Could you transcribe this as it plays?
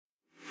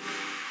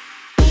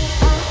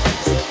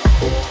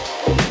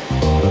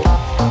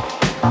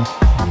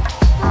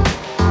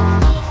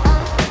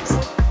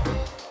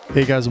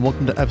Hey guys, and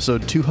welcome to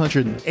episode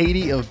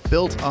 280 of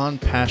Built on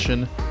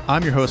Passion.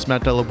 I'm your host,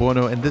 Matt Della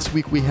Buono, and this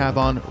week we have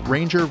on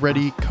Ranger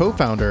Ready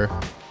co-founder,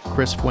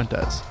 Chris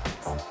Fuentes.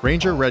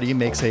 Ranger Ready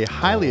makes a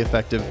highly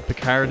effective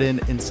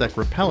picaridin insect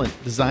repellent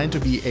designed to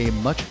be a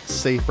much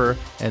safer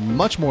and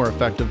much more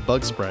effective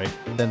bug spray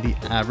than the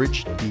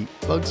average DEET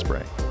bug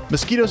spray.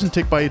 Mosquitoes and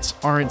tick bites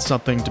aren't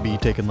something to be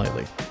taken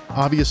lightly.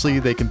 Obviously,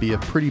 they can be a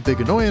pretty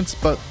big annoyance,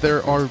 but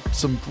there are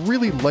some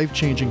really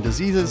life-changing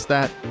diseases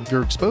that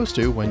you're exposed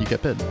to when you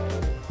get bitten.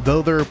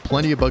 Though there are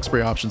plenty of bug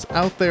spray options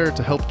out there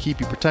to help keep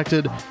you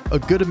protected, a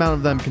good amount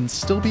of them can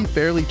still be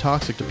fairly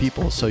toxic to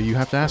people, so you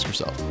have to ask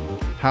yourself,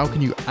 how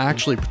can you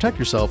actually protect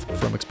yourself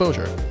from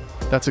exposure?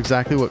 That's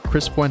exactly what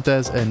Chris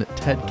Fuentes and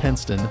Ted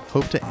Kenston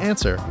hoped to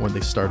answer when they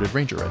started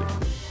Ranger Ready.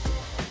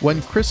 When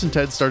Chris and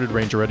Ted started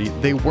Ranger Ready,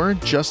 they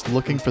weren't just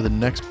looking for the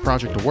next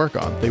project to work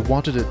on, they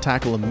wanted to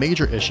tackle a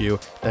major issue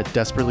that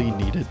desperately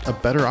needed a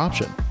better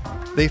option.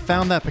 They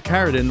found that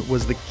picaridin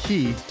was the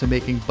key to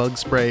making bug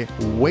spray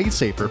way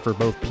safer for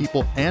both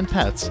people and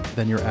pets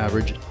than your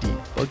average DEET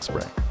bug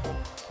spray.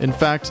 In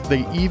fact,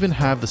 they even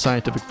have the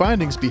scientific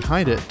findings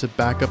behind it to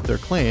back up their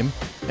claim,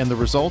 and the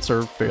results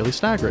are fairly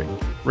staggering.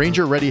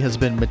 Ranger Ready has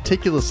been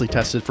meticulously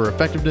tested for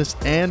effectiveness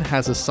and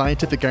has a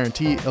scientific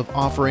guarantee of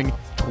offering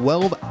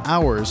 12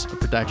 hours of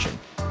protection.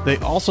 They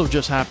also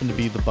just happen to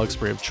be the bug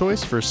spray of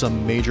choice for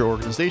some major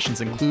organizations,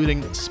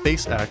 including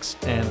SpaceX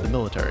and the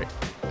military.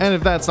 And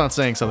if that's not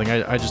saying something,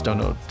 I just don't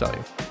know what to tell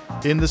you.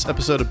 In this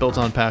episode of Built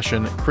on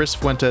Passion, Chris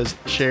Fuentes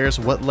shares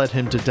what led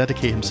him to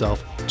dedicate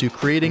himself to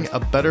creating a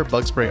better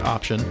bug spray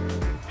option,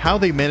 how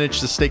they managed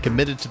to stay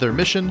committed to their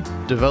mission,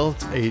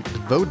 developed a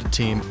devoted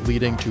team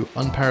leading to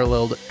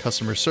unparalleled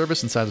customer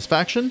service and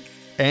satisfaction,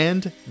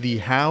 and the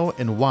how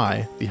and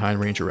why behind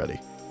Ranger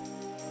Ready.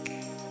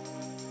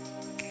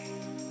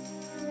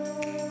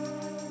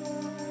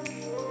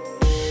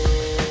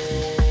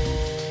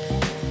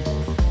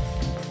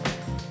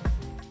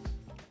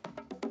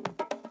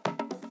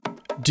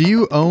 Do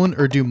you own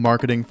or do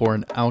marketing for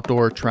an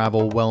outdoor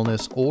travel,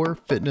 wellness, or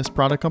fitness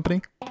product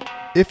company?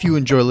 If you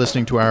enjoy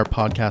listening to our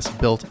podcast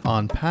Built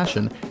on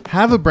Passion,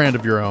 have a brand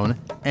of your own,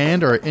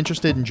 and are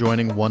interested in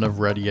joining one of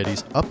Ready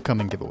Yeti's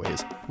upcoming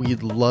giveaways,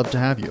 we'd love to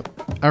have you.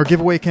 Our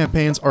giveaway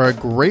campaigns are a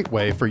great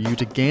way for you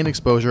to gain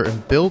exposure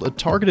and build a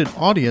targeted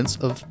audience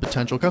of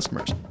potential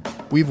customers.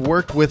 We've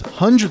worked with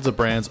hundreds of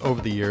brands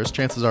over the years,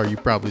 chances are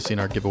you've probably seen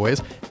our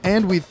giveaways,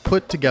 and we've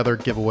put together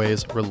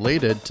giveaways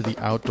related to the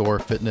outdoor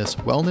fitness,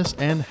 wellness,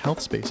 and health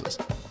spaces.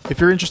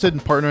 If you're interested in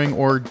partnering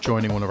or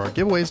joining one of our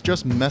giveaways,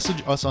 just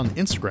message us on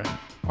Instagram.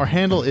 Our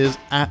handle is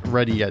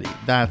 @ReadyYeti.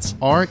 That's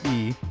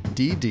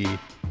ReddYeti.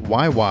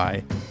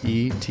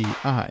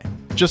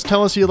 Just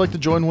tell us you'd like to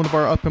join one of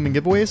our upcoming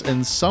giveaways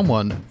and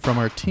someone from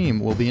our team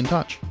will be in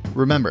touch.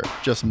 Remember,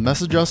 just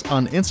message us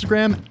on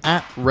Instagram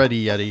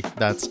 @ReadyYeti.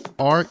 That's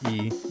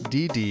ReddYeti.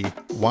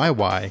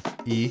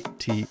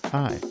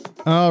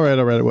 All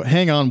right. Well,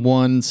 hang on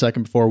 1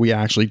 second before we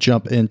actually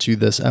jump into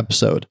this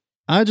episode.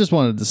 I just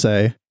wanted to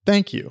say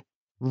thank you.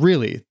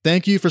 Really,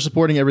 thank you for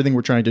supporting everything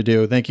we're trying to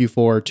do. Thank you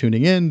for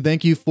tuning in.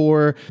 Thank you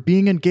for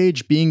being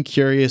engaged, being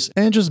curious,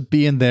 and just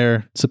being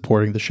there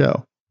supporting the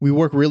show. We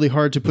work really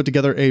hard to put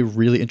together a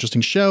really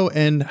interesting show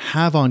and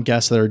have on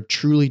guests that are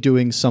truly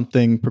doing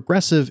something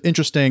progressive,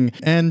 interesting,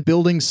 and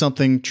building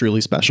something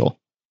truly special.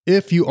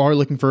 If you are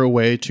looking for a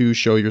way to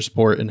show your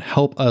support and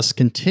help us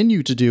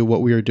continue to do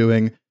what we are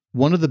doing,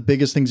 one of the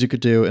biggest things you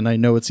could do, and I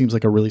know it seems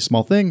like a really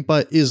small thing,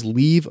 but is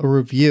leave a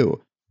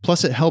review.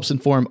 Plus, it helps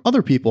inform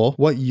other people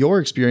what your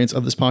experience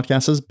of this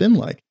podcast has been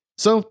like.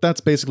 So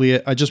that's basically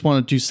it. I just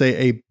wanted to say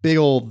a big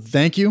old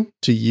thank you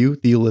to you,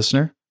 the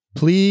listener.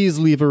 Please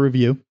leave a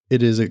review.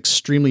 It is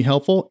extremely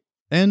helpful,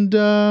 and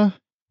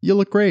you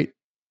look great.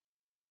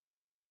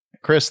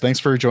 Chris, thanks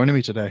for joining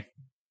me today.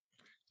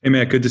 Hey,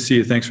 Matt, good to see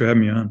you. Thanks for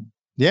having me on.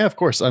 Yeah, of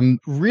course. I'm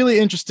really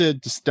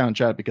interested to sit down and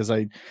chat because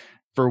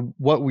for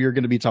what we are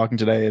going to be talking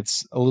today,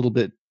 it's a little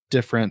bit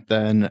different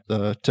than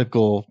the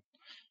typical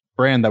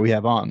brand that we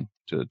have on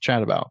to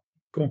chat about.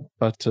 Cool.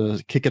 But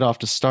to kick it off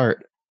to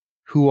start,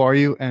 who are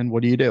you and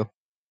what do you do?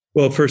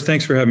 Well, first,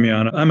 thanks for having me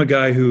on. I'm a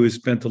guy who has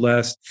spent the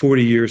last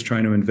 40 years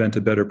trying to invent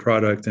a better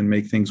product and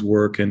make things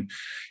work. And,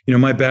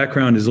 my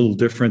background is a little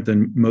different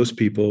than most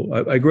people.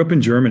 I grew up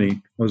in Germany.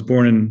 I was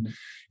born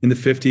in the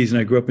 50s and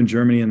I grew up in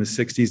Germany in the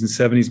 60s and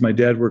 70s. My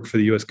dad worked for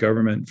the US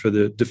government for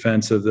the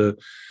defense of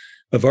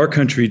our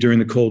country during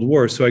the Cold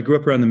War. So I grew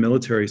up around the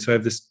military. So I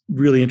have this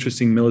really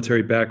interesting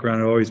military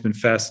background. I've always been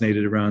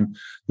fascinated around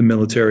the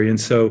military. And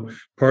so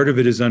part of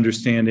it is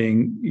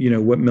understanding,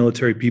 what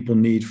military people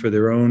need for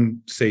their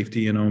own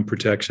safety and own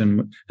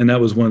protection. And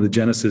that was one of the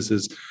genesis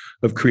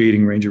of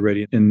creating Ranger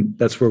Ready. And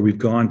that's where we've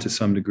gone to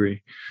some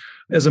degree.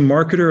 As a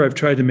marketer, I've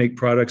tried to make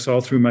products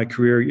all through my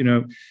career.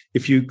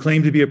 If you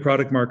claim to be a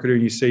product marketer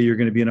and you say you're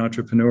going to be an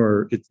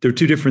entrepreneur, they're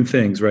two different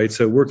things, right?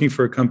 So working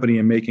for a company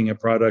and making a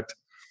product,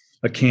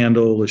 a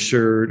candle, a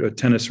shirt, a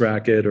tennis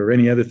racket, or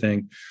any other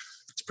thing,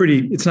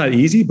 it's not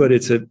easy, but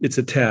it's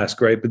a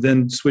task, right? But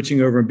then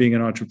switching over and being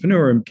an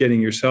entrepreneur and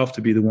getting yourself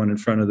to be the one in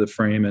front of the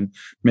frame and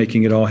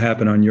making it all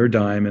happen on your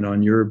dime and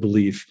on your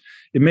belief,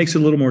 it makes it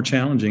a little more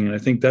challenging. And I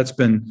think that's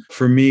been,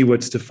 for me,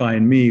 what's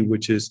defined me,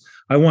 which is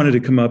I wanted to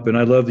come up, and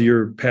I love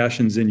your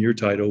passions in your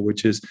title,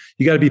 which is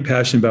you got to be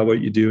passionate about what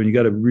you do, and you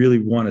got to really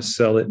want to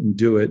sell it and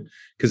do it.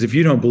 Because if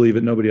you don't believe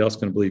it, nobody else is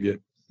going to believe you.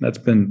 That's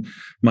been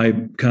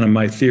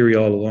my theory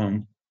all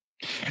along.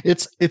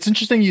 It's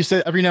interesting you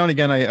say every now and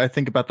again, I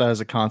think about that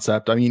as a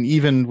concept. I mean,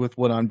 even with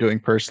what I'm doing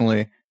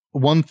personally,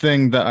 one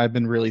thing that I've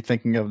been really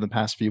thinking of the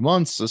past few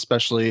months,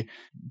 especially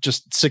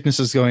just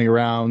sicknesses going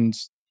around,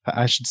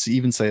 I should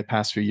even say the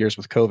past few years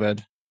with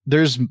COVID,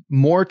 there's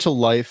more to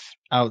life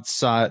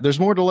outside. There's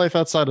more to life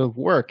outside of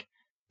work.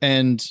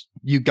 And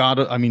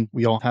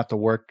we all have to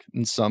work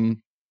in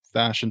some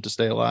fashion to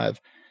stay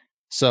alive.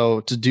 So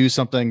to do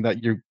something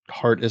that your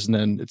heart isn't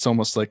in, it's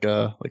almost like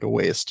a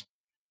waste.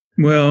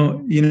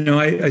 Well,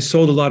 I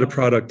sold a lot of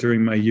product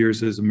during my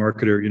years as a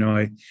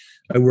marketer.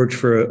 I worked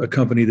for a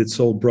company that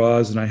sold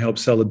bras, and I helped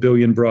sell 1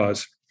 billion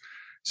bras.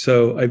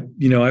 So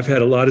I've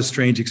had a lot of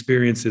strange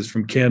experiences,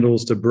 from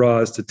candles to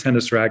bras to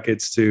tennis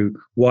rackets to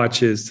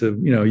watches to,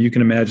 you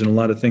can imagine a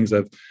lot of things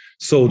I've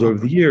sold over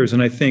the years.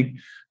 And I think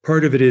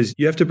part of it is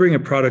you have to bring a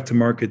product to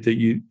market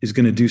that is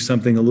going to do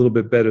something a little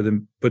bit better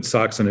than put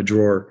socks in a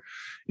drawer.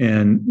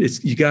 And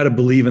you got to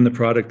believe in the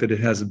product, that it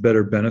has a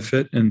better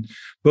benefit. And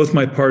both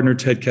my partner,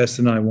 Ted Kest,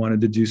 and I wanted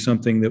to do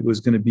something that was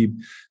going to be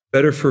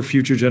better for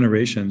future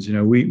generations.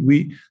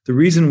 The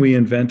reason we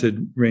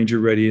invented Ranger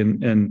Ready,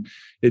 and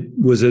it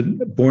was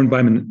born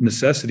by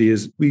necessity,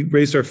 is we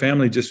raised our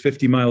family just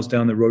 50 miles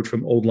down the road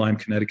from Old Lyme,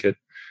 Connecticut,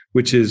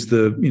 which is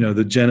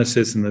the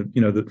genesis and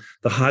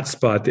the hot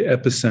spot, the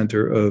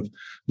epicenter of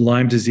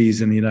Lyme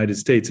disease in the United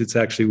States. It's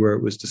actually where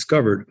it was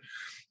discovered,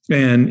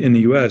 and in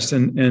the US.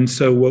 And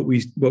so what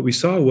we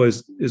saw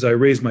was, as I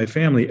raised my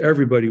family,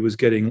 everybody was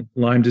getting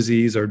Lyme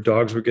disease. Our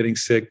dogs were getting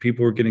sick.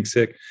 People were getting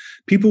sick.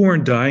 People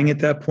weren't dying at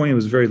that point. It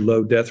was a very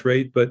low death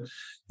rate. But,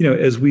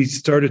 as we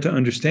started to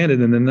understand it,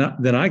 and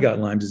then I got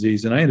Lyme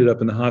disease, and I ended up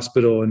in the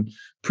hospital in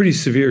pretty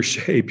severe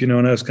shape,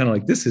 and I was kind of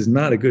like, this is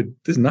not a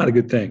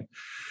good thing.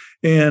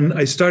 And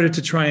I started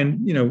to try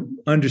and,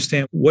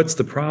 understand what's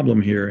the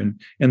problem here.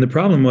 And the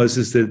problem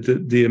is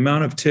that the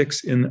amount of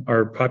ticks in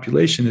our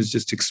population is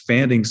just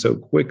expanding so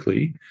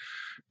quickly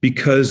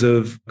because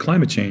of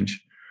climate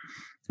change.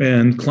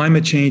 And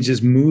climate change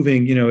is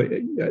moving,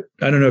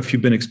 I don't know if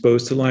you've been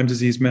exposed to Lyme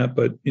disease, Matt,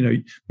 but,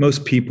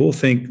 most people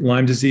think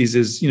Lyme disease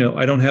is,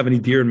 I don't have any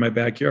deer in my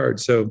backyard.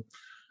 So,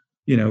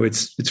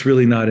 it's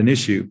really not an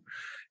issue.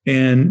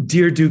 And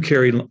deer do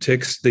carry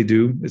ticks. They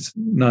do. It's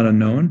not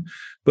unknown.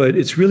 But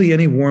it's really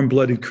any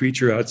warm-blooded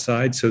creature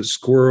outside. So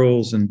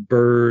squirrels and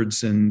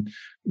birds and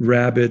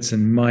rabbits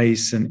and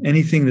mice and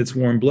anything that's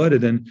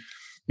warm-blooded. And,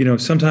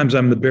 sometimes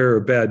I'm the bearer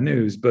of bad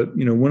news. But,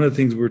 one of the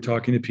things we're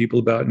talking to people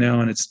about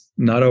now, and it's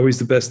not always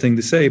the best thing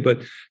to say,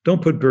 but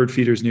don't put bird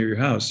feeders near your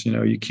house.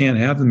 You can't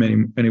have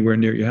them anywhere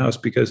near your house,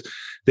 because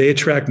they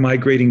attract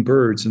migrating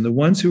birds. And the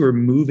ones who are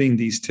moving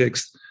these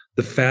ticks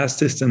the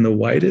fastest and the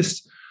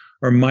widest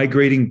are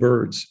migrating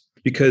birds,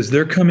 because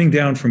they're coming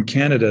down from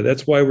Canada.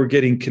 That's why we're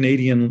getting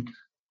Canadian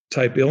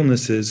type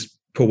illnesses,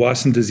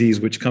 Powassan disease,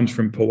 which comes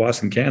from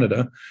Powassan,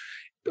 Canada,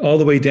 all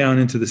the way down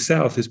into the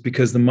south, is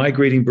because the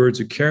migrating birds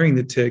are carrying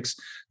the ticks.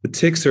 The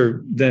ticks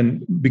are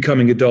then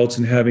becoming adults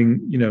and having,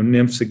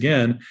 nymphs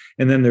again,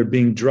 and then they're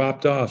being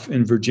dropped off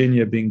in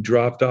Virginia, being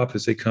dropped off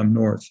as they come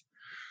north.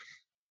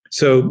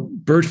 So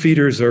bird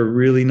feeders are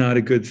really not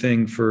a good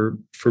thing for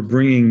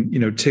bringing,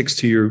 ticks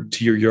to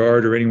your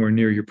yard or anywhere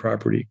near your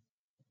property.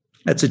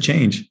 That's a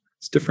change.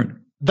 It's different.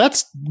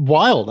 That's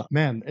wild,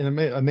 man. And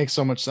it makes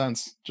so much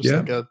sense. Just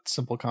like a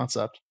simple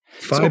concept.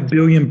 5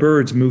 billion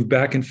birds move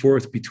back and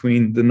forth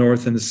between the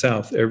north and the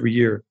south every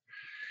year.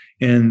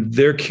 And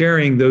they're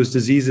carrying those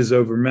diseases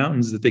over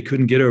mountains that they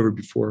couldn't get over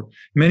before.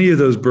 Many of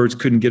those birds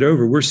couldn't get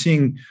over. We're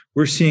seeing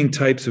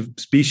types of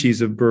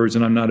species of birds,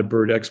 and I'm not a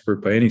bird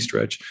expert by any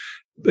stretch,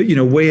 but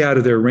way out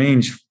of their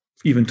range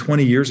even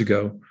 20 years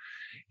ago.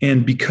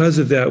 And because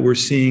of that, we're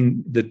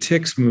seeing the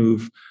ticks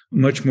move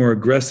much more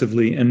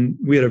aggressively. And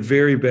we had a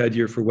very bad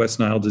year for West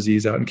Nile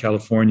disease out in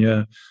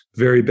California,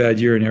 very bad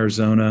year in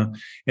Arizona.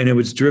 And it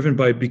was driven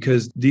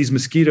because these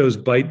mosquitoes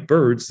bite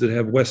birds that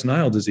have West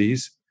Nile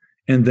disease,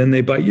 and then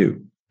they bite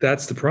you.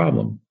 That's the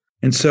problem.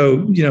 And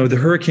so, the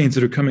hurricanes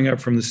that are coming up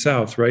from the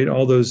south, right?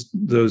 All those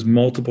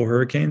multiple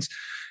hurricanes,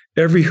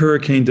 every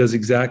hurricane does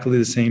exactly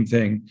the same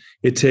thing.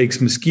 It takes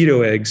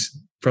mosquito eggs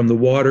from the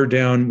water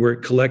down where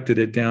it collected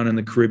it, down in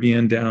the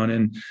Caribbean, down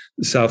in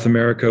South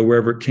America,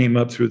 wherever it came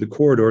up through the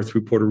corridor,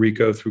 through Puerto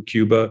Rico, through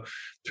Cuba,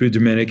 through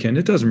Dominican,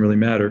 it doesn't really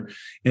matter.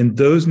 And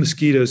those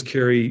mosquitoes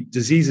carry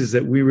diseases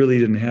that we really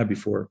didn't have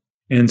before.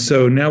 And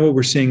so now what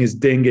we're seeing is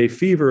dengue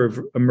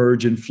fever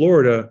emerge in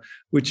Florida,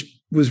 which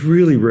was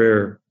really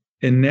rare.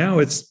 And now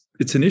it's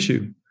an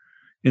issue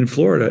in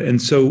Florida.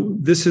 And so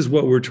this is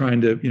what we're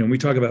trying to, we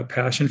talk about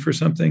passion for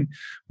something.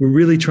 We're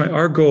really trying,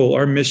 our goal,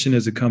 our mission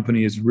as a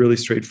company is really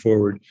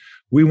straightforward.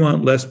 We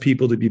want less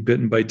people to be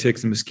bitten by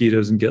ticks and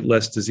mosquitoes and get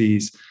less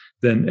disease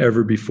than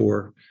ever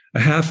before.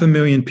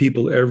 500,000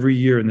 people every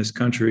year in this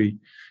country.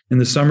 In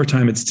the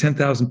summertime, it's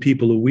 10,000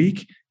 people a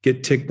week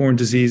get tick-borne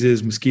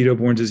diseases,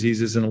 mosquito-borne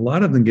diseases, and a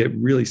lot of them get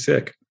really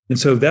sick. And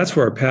so that's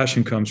where our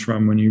passion comes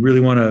from. When you really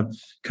want to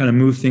kind of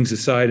move things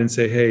aside and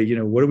say, hey,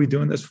 what are we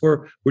doing this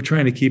for? We're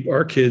trying to keep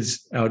our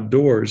kids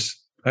outdoors.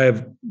 I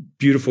have a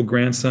beautiful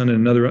grandson and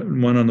another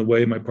one on the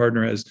way. My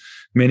partner has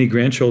many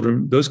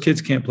grandchildren. Those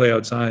kids can't play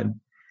outside.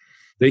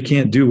 They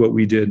can't do what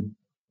we did.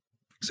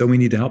 So we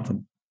need to help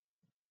them.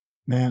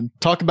 Man,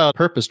 talk about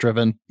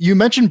purpose-driven. You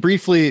mentioned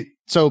briefly,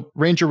 so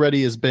Ranger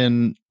Ready has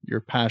been your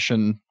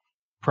passion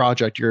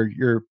project,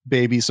 your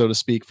baby, so to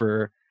speak,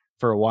 for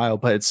a while,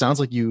 but it sounds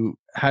like you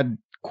had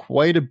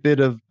quite a bit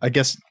of, I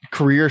guess,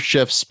 career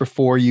shifts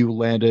before you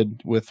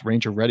landed with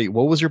Ranger Ready.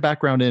 What was your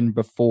background in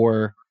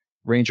before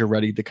Ranger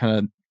Ready to kind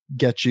of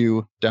get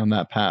you down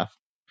that path?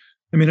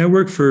 I mean, I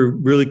worked for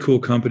really cool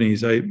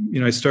companies. I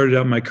started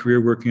out my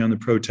career working on the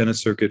pro tennis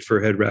circuit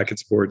for Head Racket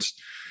Sports,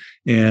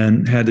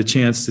 and had the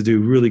chance to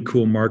do really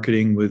cool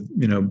marketing with,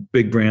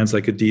 big brands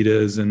like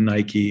Adidas and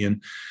Nike,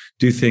 and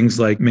do things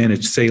like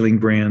manage sailing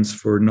brands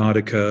for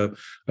Nautica.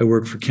 I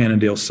worked for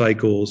Cannondale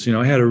Cycles.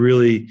 I had a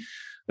really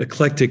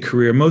eclectic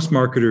career. Most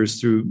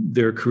marketers through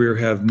their career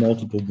have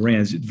multiple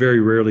brands. Very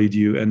rarely do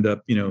you end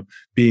up,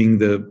 being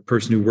the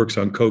person who works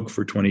on Coke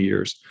for 20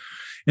 years.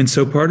 And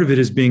so part of it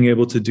is being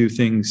able to do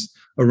things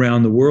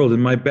around the world.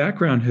 And my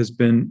background has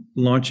been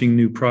launching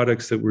new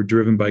products that were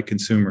driven by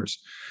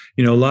consumers.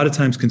 A lot of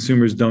times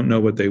consumers don't know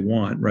what they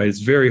want, right? It's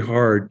very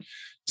hard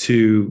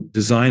to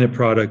design a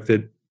product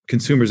that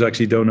consumers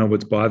actually don't know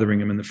what's bothering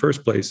them in the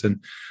first place. And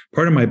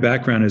part of my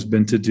background has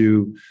been to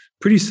do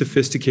pretty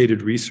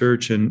sophisticated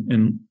research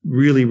and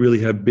really, really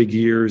have big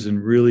ears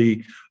and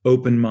really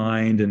open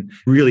mind and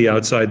really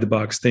outside the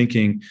box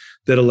thinking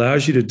that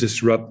allows you to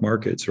disrupt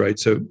markets, right?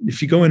 So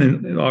if you go in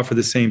and offer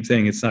the same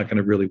thing, it's not going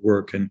to really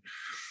work. And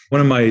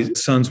one of my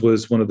sons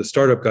was one of the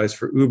startup guys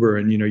for Uber.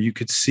 And, you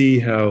could see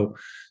how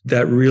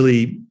that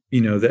really,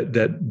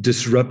 that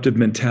disruptive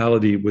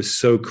mentality was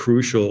so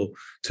crucial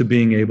to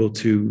being able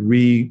to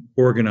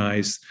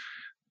reorganize,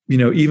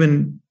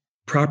 even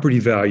property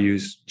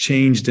values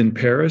changed in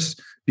Paris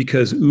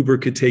because Uber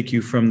could take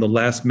you from the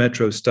last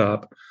metro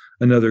stop,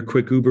 another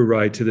quick Uber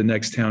ride to the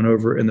next town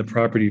over, and the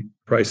property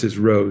prices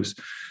rose.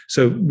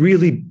 So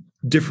really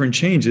different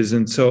changes.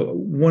 And so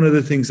one of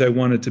the things I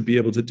wanted to be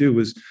able to do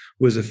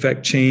was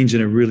affect change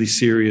in a really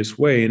serious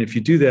way. And if you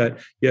do that,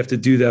 you have to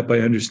do that by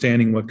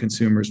understanding what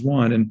consumers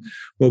want. And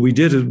what we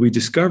did is we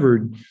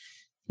discovered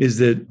is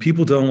that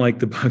people don't like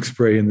the bug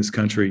spray in this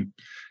country.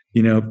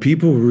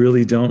 People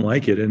really don't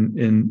like it. And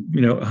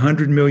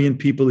 100 million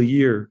people a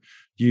year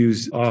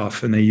use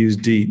off and they use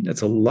DEET.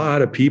 That's a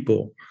lot of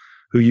people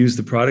who use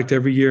the product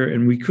every year.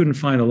 And we couldn't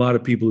find a lot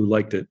of people who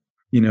liked it.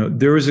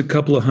 There was a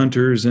couple of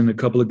hunters and a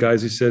couple of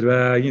guys who said,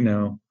 I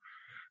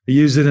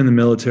use it in the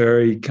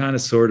military, kind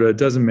of, sort of, it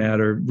doesn't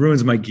matter,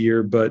 ruins my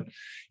gear. But,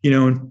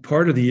 and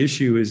part of the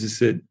issue is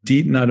that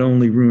DEET not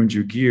only ruins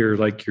your gear,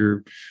 like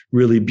your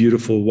really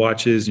beautiful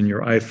watches and your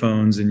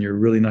iPhones and your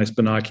really nice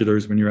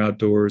binoculars when you're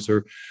outdoors,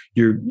 or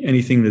your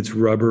anything that's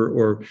rubber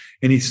or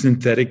any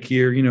synthetic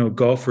gear.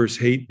 Golfers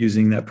hate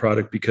using that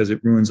product because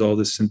it ruins all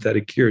this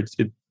synthetic gear.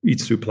 It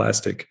eats through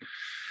plastic.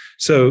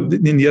 So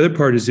then the other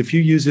part is if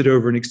you use it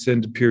over an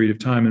extended period of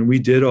time, and we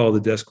did all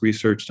the desk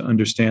research to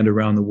understand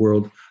around the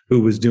world who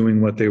was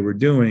doing what they were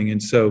doing.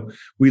 And so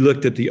we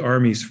looked at the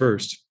armies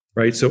first,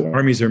 right? So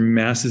armies are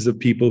masses of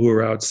people who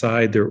are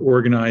outside, they're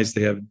organized,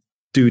 they have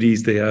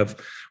duties,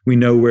 we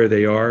know where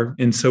they are.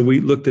 And so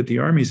we looked at the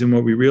armies, and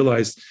what we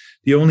realized,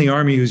 the only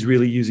army who's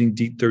really using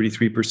DEET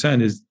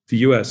 33% is the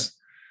US.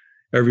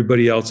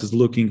 Everybody else is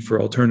looking for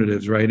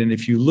alternatives, right? And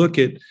if you look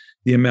at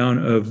the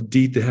amount of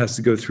DEET that has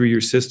to go through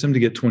your system to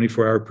get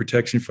 24-hour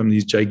protection from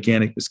these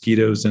gigantic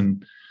mosquitoes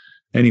and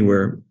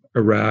anywhere,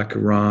 Iraq,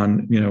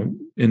 Iran,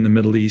 in the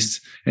Middle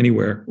East,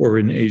 anywhere, or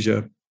in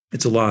Asia,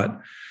 it's a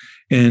lot.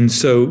 And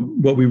so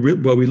what we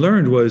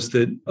learned was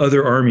that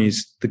other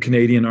armies, the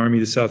Canadian Army,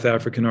 the South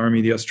African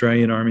Army, the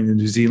Australian Army, the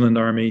New Zealand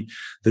Army,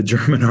 the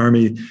German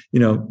Army,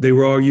 they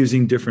were all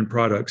using different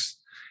products.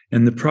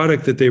 And the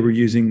product that they were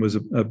using was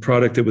a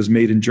product that was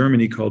made in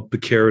Germany called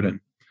picaridin.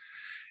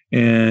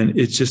 And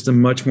it's just a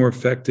much more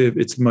effective,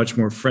 it's much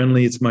more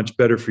friendly, it's much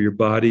better for your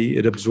body.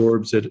 It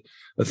absorbs at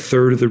a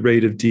third of the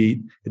rate of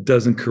DEET. It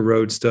doesn't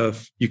corrode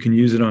stuff. You can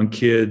use it on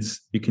kids.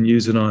 You can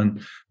use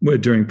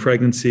it during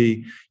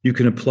pregnancy. You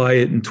can apply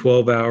it in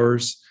 12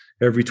 hours,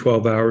 every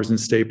 12 hours, and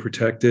stay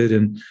protected.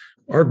 And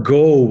our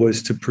goal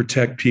was to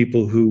protect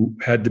people who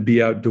had to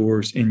be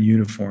outdoors in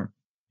uniform.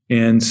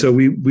 And so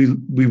we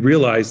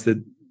realized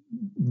that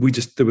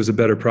there was a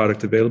better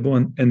product available.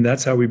 And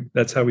that's how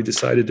we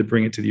decided to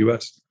bring it to the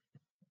US.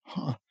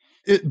 Huh.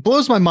 It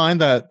blows my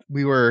mind that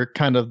we were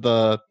kind of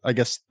the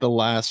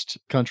last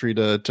country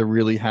to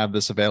really have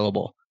this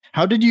available.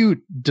 How did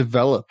you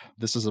develop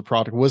this as a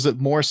product? Was it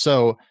more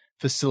so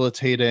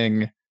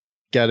facilitating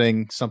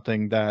getting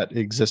something that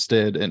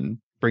existed and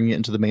bringing it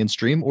into the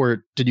mainstream,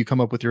 or did you come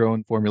up with your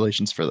own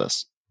formulations for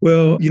this?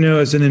 Well,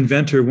 as an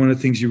inventor, one of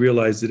the things you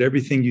realize that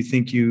everything you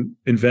think you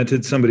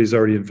invented, somebody's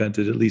already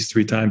invented at least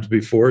 3 times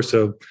before.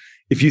 So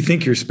if you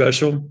think you're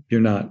special,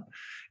 you're not.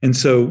 And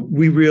so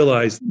we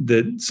realized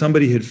that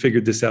somebody had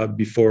figured this out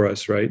before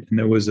us, right? And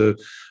there was a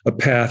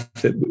path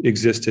that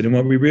existed. And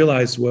what we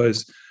realized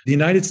was the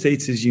United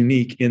States is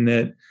unique in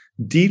that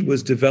DEET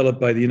was developed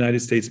by the United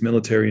States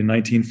military in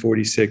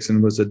 1946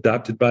 and was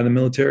adopted by the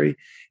military.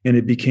 And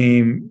it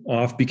became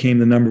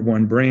the number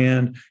one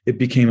brand. It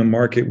became a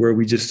market where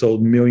we just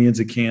sold millions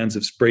of cans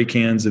of spray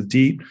cans of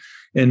DEET.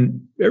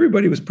 And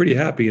everybody was pretty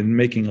happy and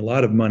making a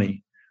lot of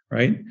money,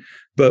 right?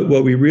 But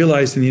what we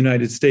realized in the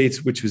United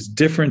States, which was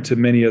different to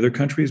many other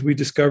countries we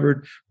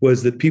discovered,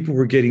 was that people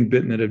were getting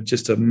bitten at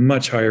just a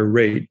much higher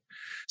rate.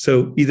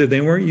 So either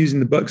they weren't using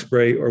the bug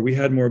spray, or we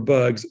had more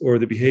bugs, or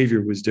the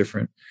behavior was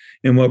different.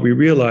 And what we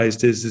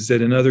realized is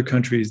that in other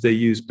countries, they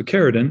use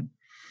picaridin,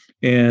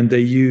 and they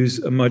use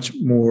a much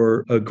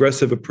more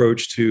aggressive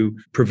approach to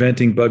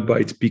preventing bug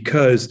bites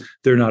because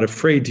they're not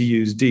afraid to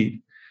use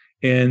DEET.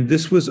 And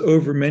this was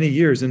over many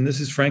years. And this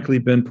has frankly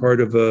been part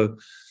of a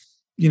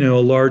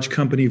large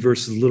company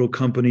versus little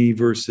company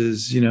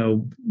versus,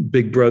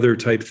 big brother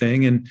type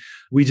thing. And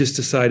we just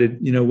decided,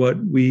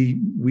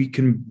 we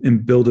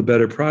can build a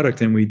better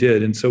product, and we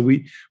did. And so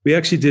we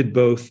actually did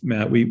both,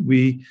 Matt.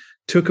 We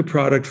took a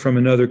product from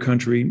another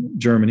country,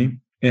 Germany,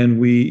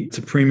 and it's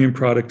a premium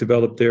product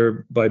developed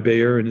there by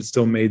Bayer, and it's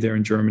still made there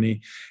in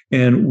Germany.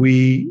 And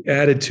we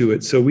added to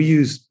it. So we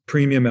use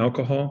premium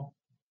alcohol.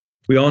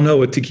 We all know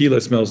what tequila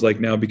smells like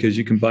now because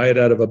you can buy it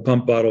out of a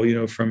pump bottle,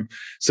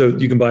 so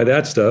you can buy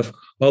that stuff,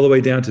 all the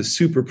way down to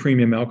super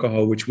premium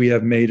alcohol, which we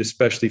have made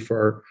especially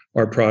for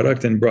our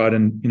product and brought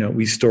in,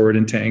 we store it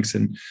in tanks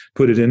and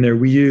put it in there.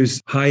 We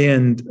use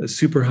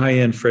super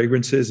high-end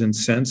fragrances and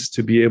scents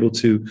to be able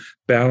to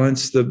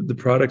balance the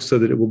product so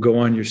that it will go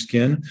on your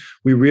skin.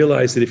 We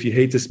realized that if you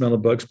hate the smell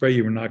of bug spray,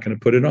 you were not going to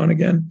put it on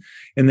again.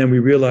 And then we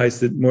realized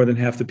that more than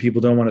half the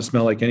people don't want to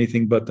smell like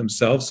anything but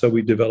themselves. So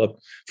we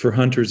developed for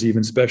hunters,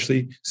 even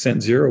especially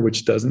Scent Zero,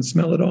 which doesn't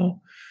smell at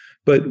all.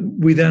 But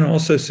we then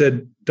also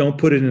said, don't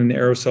put it in an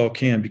aerosol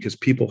can because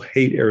people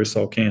hate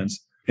aerosol cans.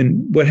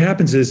 And what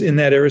happens is in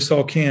that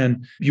aerosol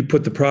can, you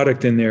put the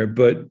product in there,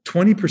 but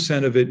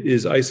 20% of it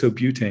is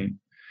isobutane.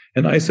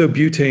 And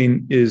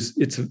isobutane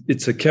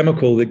it's a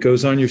chemical that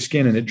goes on your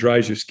skin and it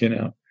dries your skin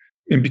out.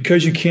 And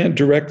because you can't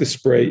direct the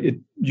spray,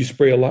 you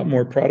spray a lot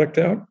more product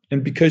out.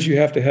 And because you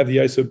have to have the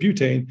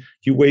isobutane,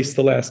 you waste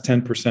the last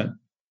 10%.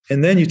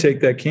 And then you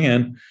take that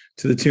can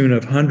to the tune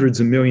of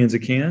hundreds of millions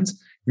of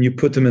cans, and you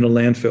put them in a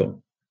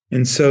landfill.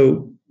 And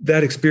so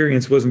that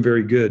experience wasn't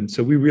very good.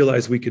 So we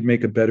realized we could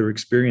make a better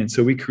experience.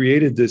 So we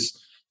created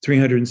this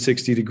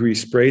 360-degree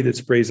spray that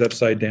sprays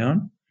upside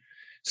down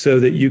so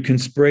that you can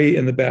spray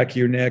in the back of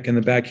your neck and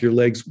the back of your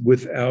legs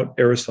without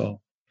aerosol.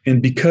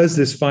 And because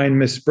this fine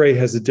mist spray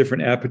has a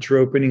different aperture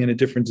opening and a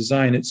different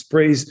design, it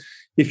sprays,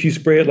 if you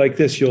spray it like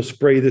this, you'll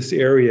spray this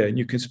area, and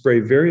you can spray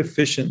very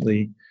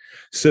efficiently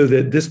so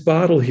that this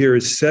bottle here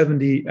is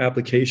 70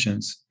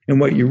 applications. And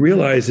what you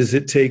realize is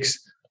it takes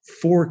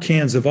 4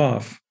 cans of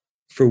off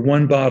for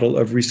 1 bottle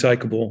of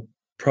recyclable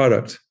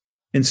product.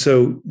 And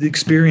so the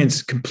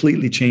experience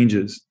completely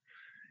changes.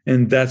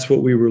 And that's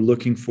what we were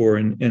looking for.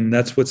 And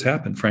that's what's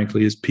happened,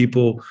 frankly, is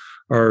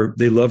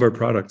they love our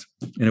product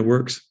and it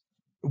works.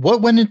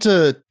 What went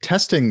into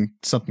testing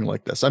something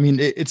like this? I mean,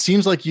 it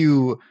seems like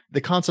the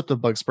concept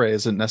of bug spray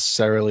isn't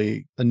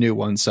necessarily a new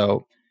one.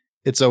 So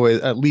it's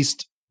always at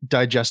least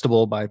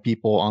digestible by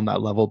people on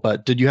that level.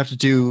 But did you have to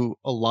do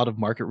a lot of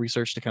market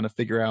research to kind of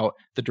figure out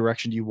the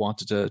direction you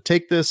wanted to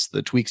take this,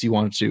 the tweaks you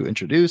wanted to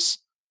introduce?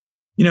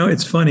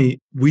 It's funny.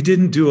 We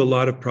didn't do a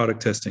lot of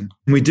product testing.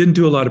 We didn't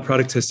do a lot of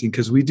product testing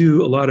because we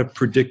do a lot of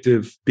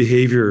predictive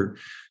behavior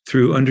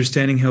through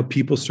understanding how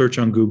people search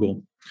on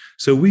Google.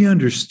 So we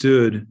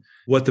understood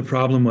what the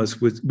problem was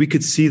we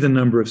could see the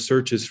number of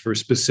searches for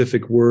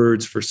specific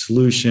words, for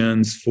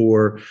solutions,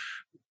 for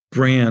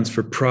brands,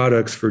 for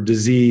products, for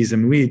disease.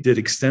 And we did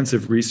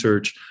extensive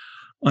research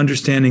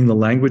understanding the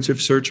language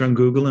of search on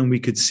Google, and we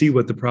could see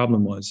what the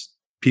problem was.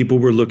 People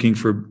were looking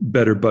for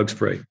better bug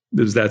spray. It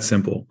was that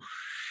simple.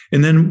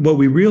 And then what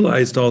we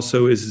realized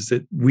also is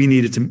that we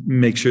needed to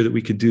make sure that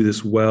we could do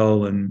this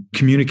well and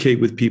communicate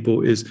with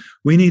people is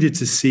we needed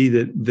to see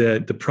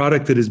that the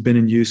product that has been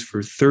in use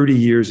for 30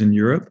 years in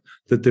Europe,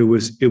 that it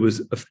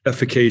was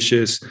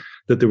efficacious,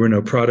 that there were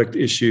no product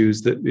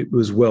issues, that it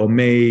was well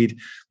made.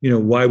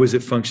 Why was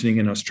it functioning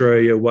in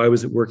Australia? Why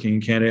was it working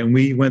in Canada? And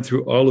we went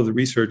through all of the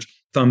research,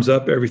 thumbs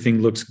up,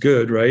 everything looks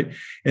good, right?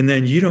 And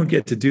then you don't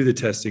get to do the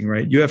testing,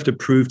 right? You have to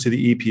prove to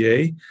the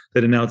EPA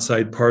that an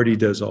outside party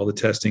does all the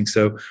testing.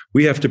 So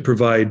we have to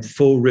provide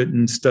full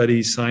written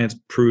studies,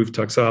 science-proof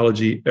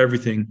toxology,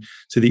 everything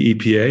to the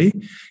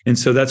EPA. And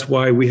so that's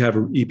why we have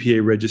an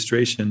EPA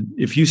registration.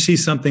 If you see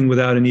something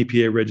without an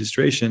EPA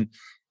registration,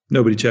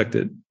 nobody checked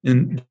it.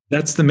 And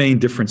that's the main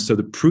difference. So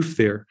the proof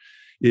there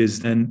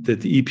is then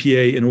that the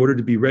EPA, in order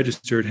to be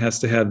registered, has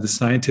to have the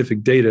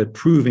scientific data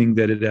proving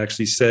that it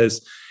actually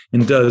says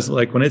and does,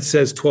 like when it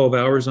says 12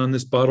 hours on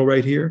this bottle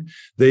right here,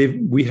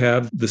 we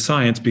have the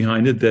science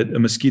behind it that a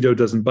mosquito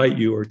doesn't bite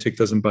you or a tick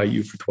doesn't bite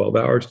you for 12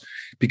 hours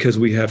because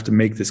we have to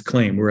make this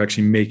claim. We're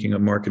actually making a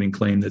marketing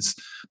claim that's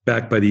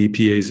backed by the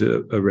EPA's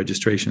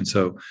registration.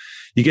 So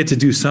you get to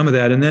do some of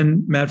that. And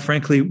then, Matt,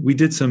 frankly, we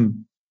did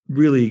some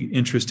really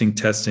interesting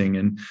testing,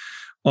 and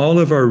all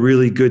of our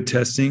really good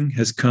testing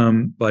has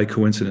come by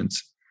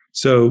coincidence.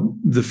 So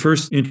the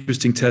first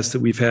interesting test that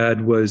we've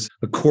had was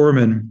a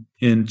corpsman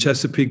in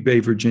Chesapeake Bay,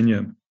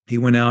 Virginia. He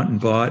went out and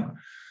bought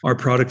our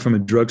product from a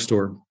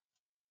drugstore,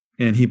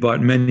 and he bought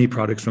many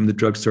products from the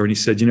drugstore. And he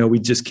said, we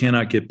just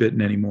cannot get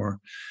bitten anymore.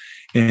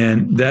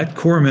 And that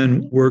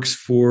corpsman works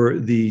for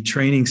the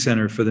training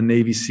center for the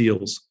Navy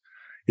SEALs.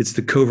 It's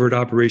the Covert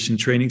Operation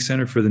Training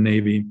Center for the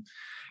Navy.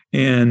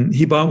 And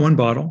he bought one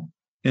bottle.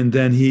 And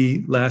then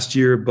he last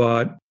year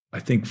bought, I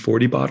think,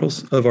 40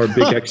 bottles of our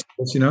big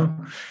extras,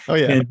 Oh,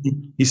 yeah. And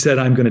he said,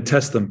 I'm going to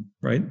test them,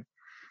 right?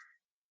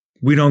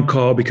 We don't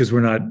call because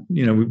we're not,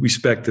 we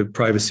respect the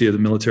privacy of the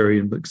military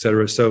and et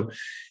cetera. So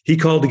he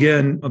called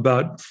again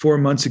about 4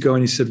 months ago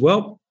and he said,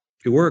 well,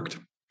 it worked.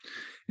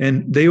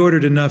 And they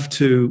ordered enough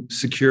to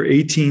secure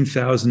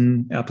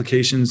 18,000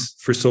 applications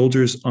for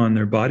soldiers on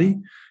their body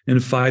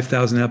and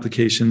 5,000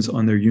 applications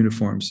on their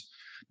uniforms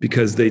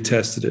because they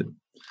tested it.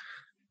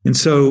 And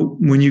so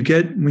when you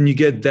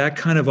get that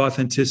kind of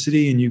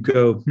authenticity and you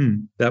go,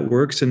 that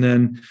works. And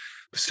then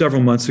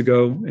several months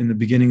ago in the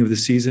beginning of the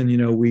season,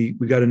 we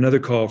got another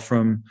call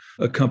from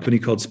a company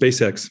called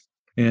SpaceX.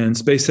 And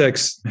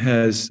SpaceX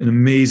has an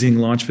amazing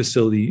launch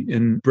facility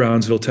in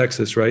Brownsville,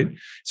 Texas, right?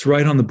 It's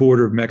right on the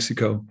border of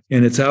Mexico.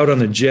 And it's out on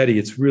the jetty.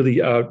 It's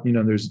really out,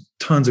 there's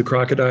tons of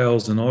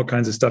crocodiles and all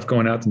kinds of stuff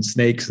going out and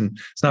snakes. And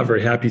it's not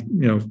very happy,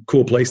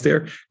 cool place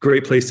there.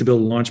 Great place to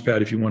build a launch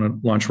pad if you want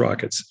to launch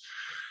rockets.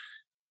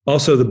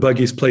 Also the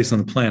buggiest place on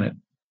the planet.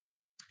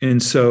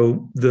 And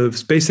so the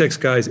SpaceX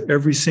guys,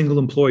 every single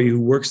employee who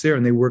works there,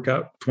 and they work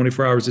out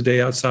 24 hours a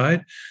day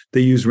outside,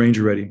 they use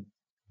Ranger Ready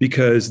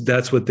because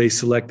that's what they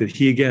selected.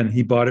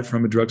 He bought it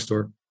from a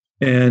drugstore.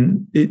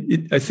 And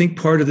I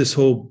think part of this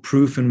whole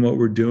proof in what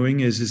we're doing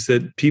is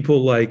that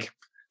people like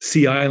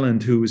Sea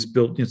Island, who was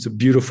built, it's a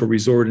beautiful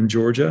resort in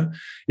Georgia.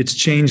 It's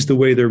changed the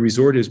way their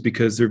resort is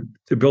because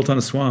they're built on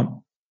a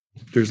swamp.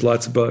 There's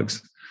lots of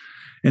bugs.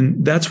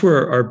 And that's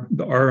where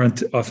our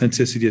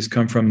authenticity has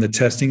come from. The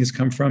testing has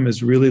come from,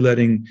 is really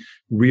letting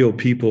real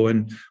people.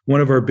 And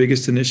one of our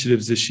biggest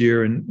initiatives this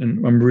year, and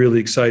I'm really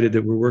excited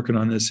that we're working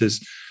on this,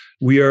 is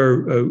we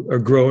are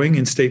growing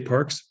in state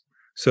parks.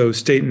 So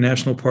state and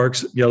national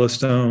parks,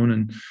 Yellowstone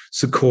and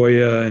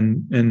Sequoia,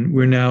 and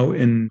we're now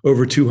in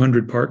over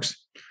 200 parks.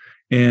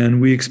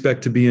 And we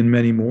expect to be in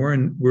many more.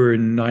 And we're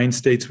in 9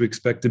 states. We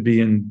expect to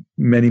be in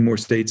many more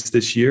states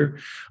this year,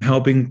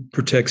 helping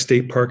protect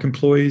state park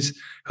employees,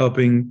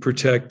 helping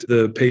protect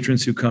the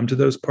patrons who come to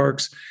those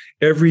parks.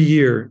 Every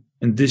year,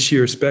 and this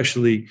year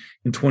especially,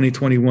 in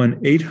 2021,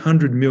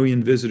 800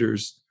 million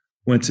visitors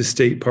went to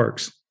state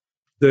parks.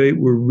 They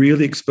were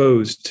really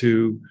exposed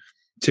to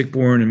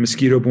tick-borne and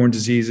mosquito-borne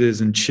diseases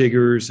and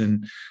chiggers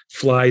and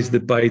flies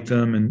that bite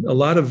them. And a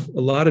lot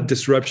of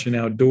disruption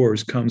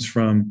outdoors comes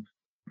from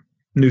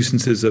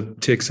nuisances of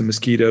ticks and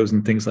mosquitoes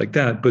and things like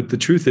that. But the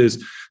truth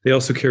is they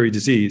also carry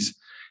disease.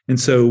 And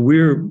so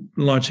we're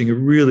launching a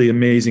really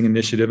amazing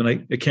initiative. And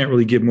I can't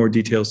really give more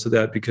details to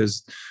that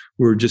because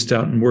we're just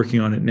out and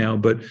working on it now.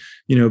 But,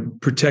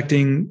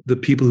 protecting the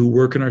people who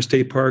work in our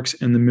state parks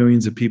and the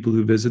millions of people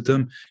who visit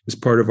them is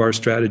part of our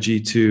strategy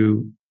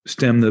to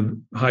stem the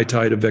high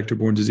tide of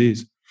vector-borne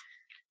disease.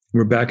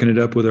 We're backing it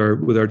up with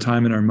our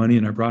time and our money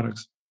and our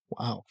products.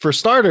 Wow. For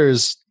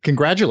starters,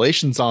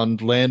 congratulations on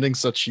landing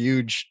such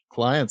huge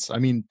clients. I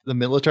mean, the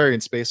military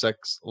and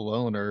SpaceX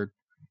alone are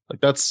like,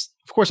 that's,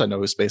 of course I know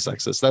who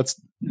SpaceX is.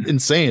 That's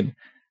insane.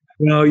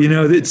 Well,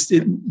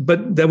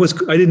 but that was,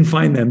 I didn't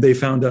find them. They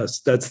found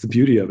us. That's the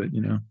beauty of it,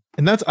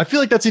 And I feel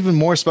like that's even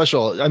more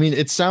special. I mean,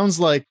 it sounds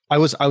like I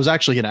was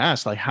actually going to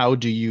ask, like, how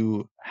do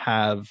you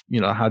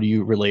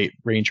relate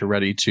Ranger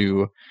Ready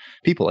to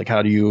people? Like,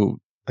 how do you,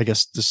 I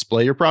guess,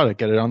 display your product,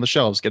 get it on the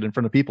shelves, get it in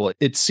front of people?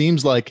 It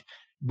seems like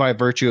by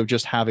virtue of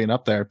just having it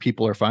up there,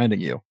 people are finding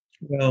you.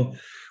 Well,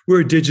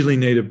 we're a digitally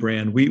native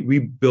brand. We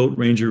built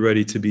Ranger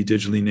Ready to be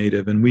digitally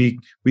native, and we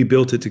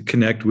built it to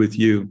connect with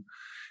you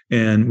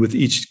and with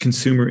each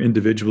consumer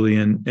individually.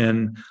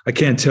 And I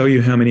can't tell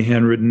you how many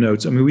handwritten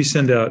notes. I mean,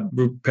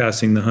 we're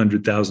passing the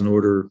 100,000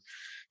 order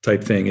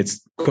type thing.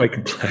 It's quite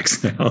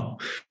complex now.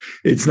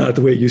 It's not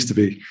the way it used to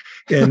be.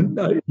 And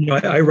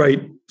I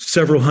write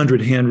several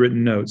hundred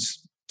handwritten notes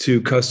to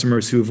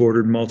customers who have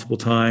ordered multiple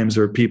times,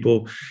 or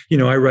people,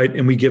 I write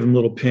and we give them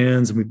little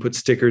pins and we put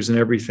stickers and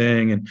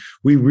everything. And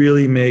we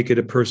really make it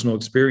a personal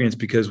experience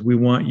because we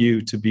want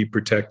you to be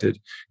protected.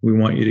 We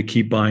want you to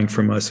keep buying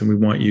from us, and we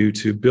want you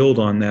to build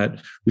on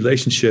that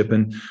relationship.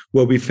 And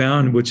what we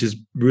found, which is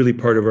really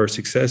part of our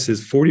success,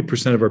 is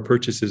 40% of our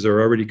purchases are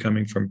already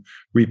coming from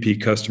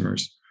repeat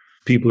customers.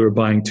 People are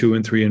buying 2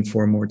 and 3 and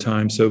 4 more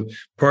times. So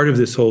part of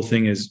this whole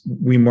thing is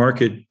we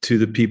market to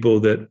the people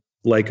that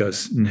like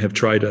us and have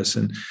tried us.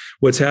 And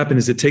what's happened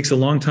is it takes a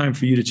long time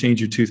for you to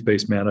change your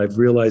toothpaste, Matt. I've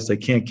realized I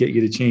can't get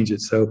you to change it.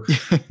 So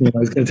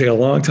it's going to take a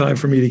long time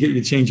for me to get you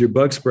to change your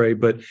bug spray,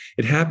 but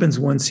it happens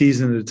one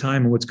season at a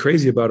time. And what's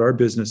crazy about our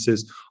business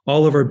is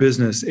all of our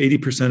business,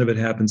 80% of it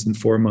happens in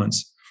 4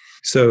 months.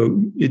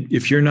 So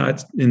if you're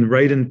not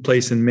in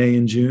place in May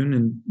and June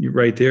and you're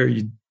right there,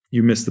 you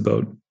miss the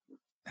boat.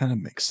 Kind of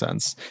makes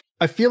sense.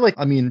 I feel like,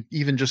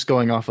 even just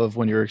going off of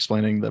when you were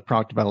explaining the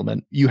product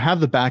development, you have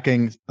the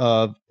backing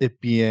of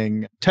it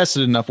being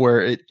tested enough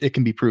where it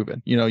can be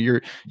proven.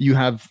 You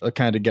have a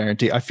kind of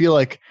guarantee. I feel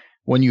like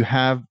when you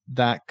have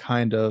that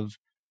kind of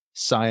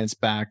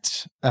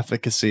science-backed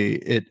efficacy,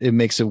 it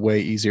makes it way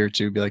easier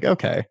to be like,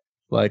 okay,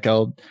 like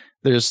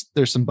there's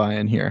some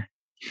buy-in here.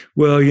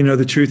 Well,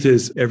 the truth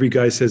is every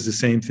guy says the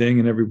same thing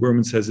and every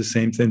woman says the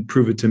same thing.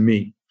 Prove it to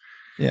me.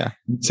 Yeah.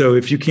 So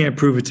if you can't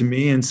prove it to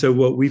me, and so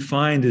what we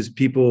find is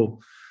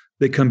people,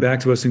 they come back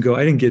to us and go,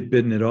 I didn't get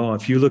bitten at all.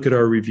 If you look at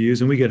our reviews,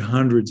 and we get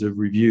hundreds of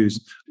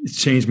reviews, it's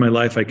changed my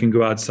life. I can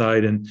go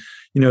outside. And,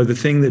 the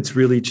thing that's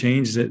really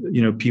changed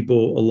that,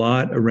 people a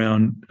lot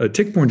around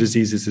tick-borne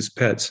diseases is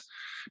pets,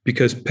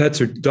 because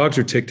dogs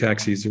are tick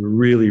taxis. They're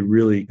really,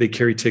 really, they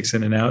carry ticks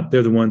in and out.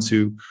 They're the ones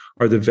who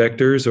are the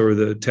vectors or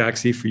the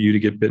taxi for you to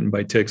get bitten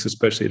by ticks,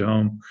 especially at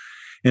home.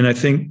 And I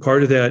think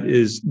part of that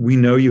is we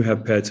know you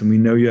have pets and we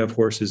know you have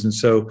horses. And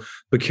so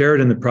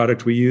Picarid, the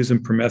product we use, and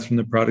permethrin,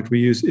 the product we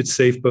use, it's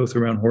safe both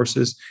around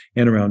horses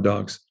and around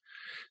dogs.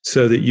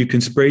 So that you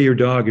can spray your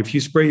dog. If you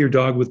spray your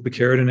dog with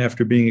Picarid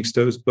after being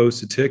exposed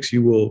to ticks,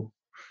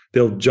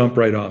 they'll jump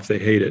right off. They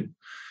hate it.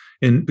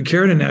 And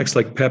Picarid acts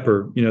like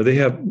pepper. They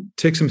have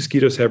ticks and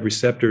mosquitoes have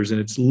receptors, and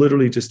it's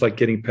literally just like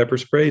getting pepper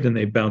sprayed and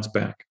they bounce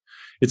back.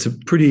 It's a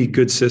pretty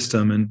good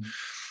system. And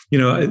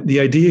the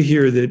idea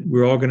here that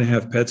we're all going to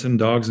have pets and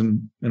dogs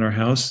in our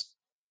house,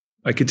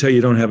 I could tell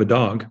you don't have a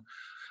dog.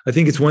 I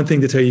think it's one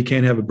thing to tell you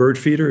can't have a bird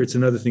feeder. It's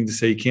another thing to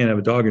say you can't have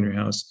a dog in your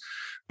house.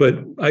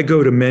 But I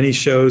go to many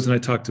shows and I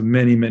talk to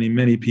many, many,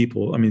 many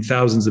people.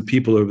 Thousands of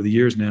people over the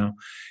years now.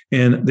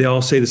 And they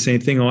all say the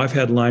same thing. Oh, I've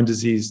had Lyme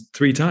disease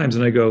 3 times.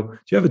 And I go, do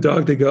you have a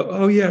dog? They go,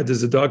 oh yeah.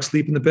 Does the dog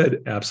sleep in the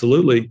bed?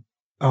 Absolutely.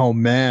 Oh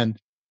man,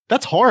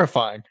 that's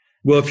horrifying.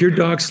 Well, if your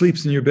dog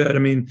sleeps in your bed,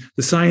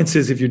 the science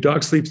is if your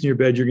dog sleeps in your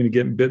bed, you're going to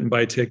get bitten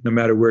by a tick no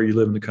matter where you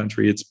live in the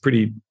country. It's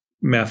pretty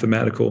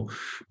mathematical.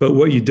 But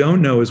what you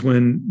don't know is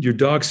when your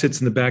dog sits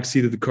in the back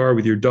seat of the car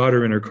with your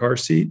daughter in her car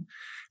seat,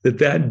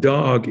 that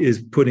dog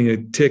is putting a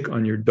tick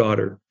on your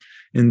daughter.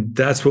 And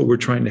that's what we're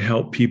trying to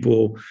help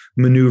people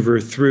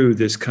maneuver through,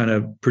 this kind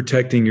of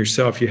protecting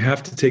yourself. You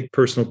have to take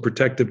personal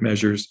protective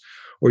measures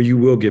or you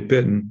will get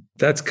bitten.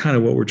 That's kind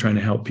of what we're trying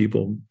to help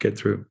people get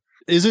through.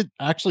 Is it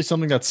actually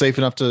something that's safe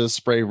enough to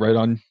spray right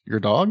on your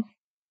dog?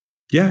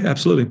 Yeah,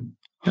 absolutely.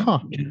 Huh.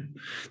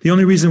 The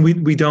only reason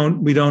we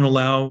don't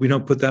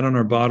put that on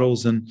our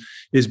bottles and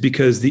is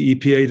because the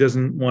EPA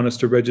doesn't want us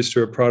to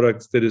register a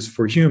product that is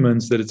for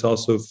humans, that it's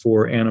also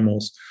for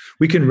animals.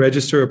 We can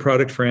register a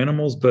product for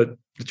animals, but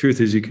the truth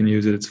is you can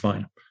use it. It's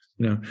fine.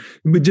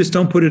 We just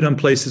don't put it on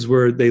places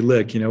where they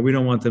lick. We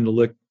don't want them to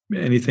lick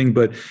anything,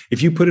 but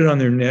if you put it on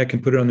their neck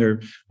and put it on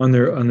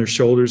their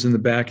shoulders in the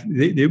back,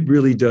 it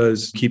really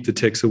does keep the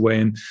ticks away.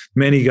 And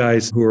many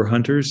guys who are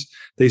hunters,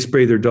 they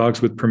spray their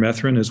dogs with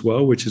permethrin as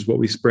well, which is what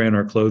we spray on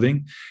our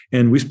clothing.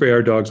 And we spray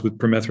our dogs with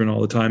permethrin all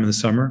the time in the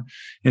summer.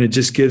 And it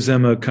just gives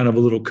them a kind of a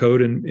little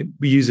coat. And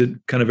we use it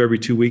kind of every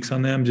 2 weeks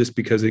on them just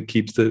because it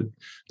keeps the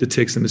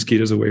ticks and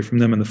mosquitoes away from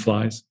them and the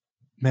flies.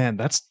 Man,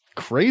 that's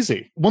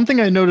crazy. One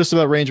thing I noticed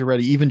about Ranger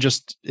Ready, even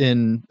just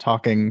in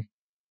talking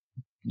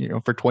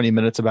for 20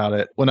 minutes about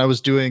it, when I was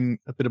doing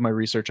a bit of my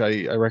research,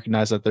 I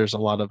recognized that there's a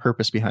lot of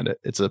purpose behind it.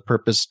 It's a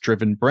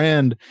purpose-driven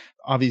brand.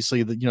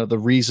 Obviously, the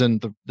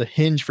reason, the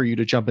hinge for you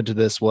to jump into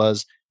this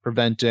was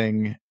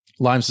preventing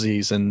Lyme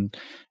disease and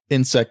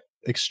insect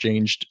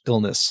exchanged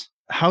illness.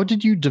 How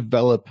did you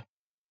develop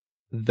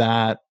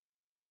that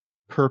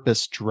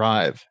purpose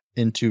drive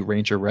into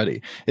Ranger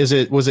Ready? Was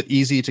it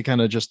easy to kind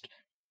of just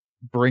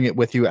bring it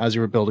with you as you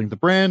were building the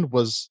brand?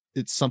 Was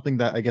it something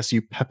that I guess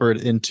you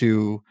peppered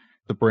into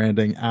the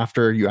branding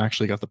after you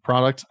actually got the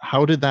product?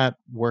 How did that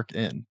work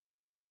in?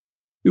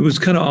 It was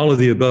kind of all of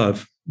the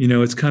above.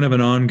 It's kind of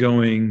an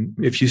ongoing,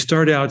 if you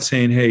start out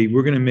saying, hey,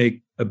 we're going to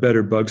make a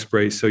better bug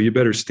spray, so you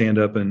better stand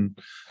up and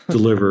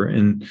deliver.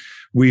 And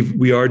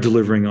we are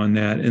delivering on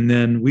that. And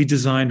then we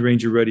designed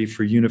Ranger Ready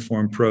for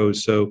uniform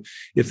pros. So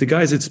if the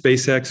guys at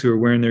SpaceX who are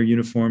wearing their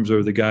uniforms,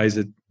 or the guys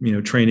at,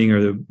 training,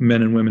 or the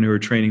men and women who are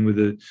training with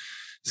the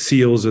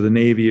SEALs or the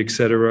Navy, et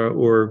cetera,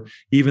 or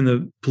even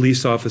the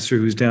police officer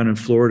who's down in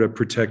Florida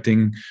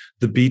protecting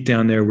the beat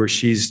down there where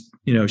she's,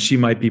 she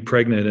might be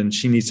pregnant and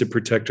she needs to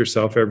protect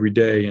herself every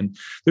day. And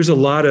there's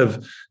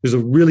a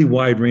really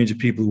wide range of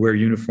people who wear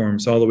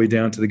uniforms, all the way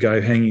down to the guy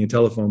hanging a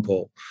telephone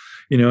pole,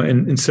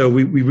 and so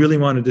we really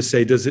wanted to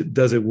say, does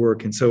it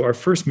work? And so our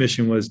first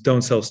mission was,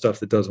 don't sell stuff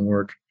that doesn't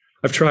work.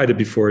 I've tried it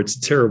before. It's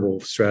a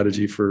terrible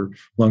strategy for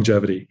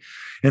longevity.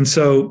 And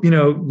so,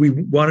 we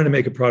wanted to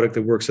make a product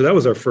that works. So that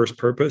was our first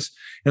purpose.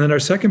 And then our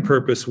second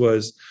purpose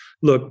was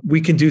look, we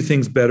can do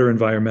things better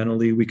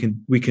environmentally.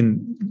 We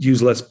can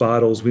use less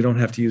bottles. We don't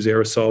have to use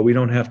aerosol.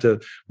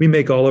 We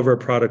make all of our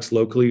products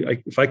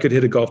locally. If I could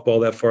hit a golf ball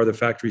that far, the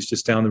factory's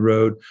just down the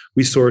road.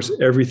 We source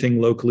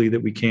everything locally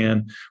that we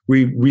can.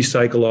 We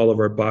recycle all of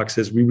our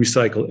boxes. We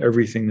recycle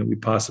everything that we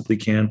possibly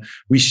can.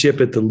 We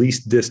ship at the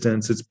least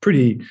distance.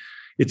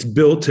 It's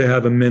built to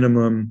have a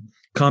minimum.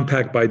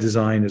 Compact by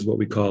design is what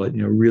we call it,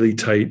 really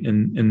tight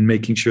and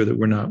making sure that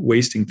we're not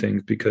wasting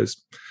things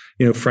because,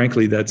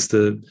 frankly, that's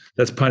been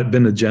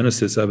the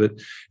genesis of it.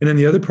 And then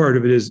the other part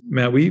of it is,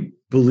 Matt, we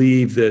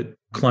believe that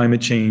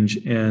climate change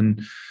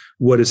and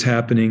what is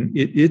happening,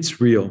 it's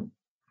real.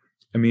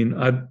 I mean,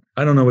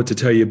 I don't know what to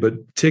tell you, but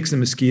ticks and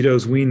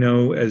mosquitoes, we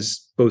know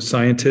as both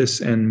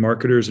scientists and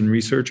marketers and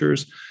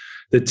researchers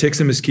that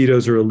ticks and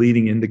mosquitoes are a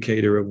leading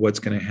indicator of what's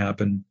going to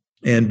happen.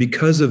 And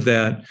because of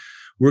that,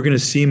 we're going to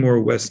see more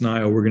West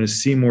Nile. We're going to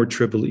see more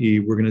Triple E.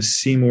 We're going to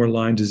see more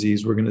Lyme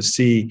disease. We're going to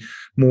see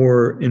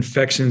more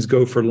infections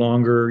go for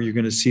longer. You're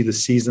going to see the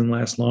season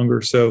last longer.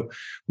 So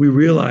we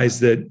realize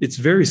that it's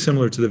very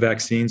similar to the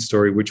vaccine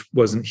story, which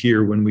wasn't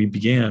here when we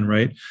began,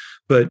 right?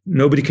 But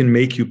nobody can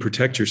make you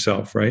protect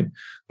yourself, right?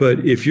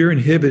 But if you're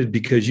inhibited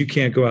because you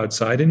can't go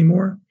outside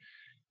anymore,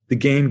 the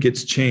game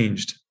gets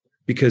changed.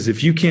 Because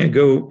if you can't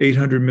go,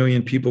 800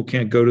 million people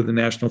can't go to the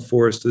national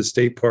forest, to the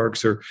state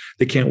parks, or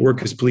they can't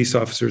work as police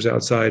officers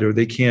outside, or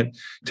they can't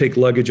take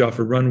luggage off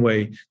a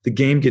runway, the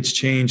game gets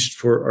changed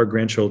for our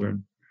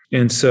grandchildren.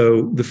 And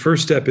so the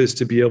first step is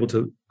to be able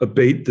to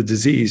abate the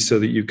disease so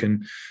that you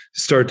can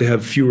start to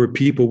have fewer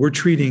people. We're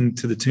treating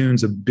to the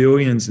tunes of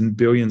billions and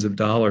billions of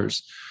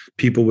dollars,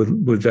 people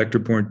with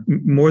vector-borne.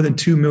 More than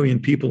 2 million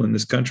people in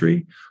this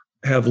country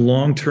have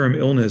long-term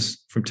illness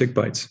from tick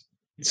bites.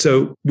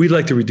 So we'd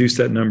like to reduce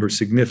that number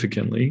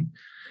significantly.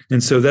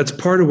 And so that's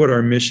part of what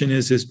our mission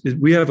is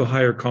we have a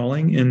higher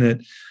calling in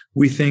that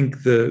we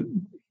think the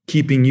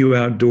keeping you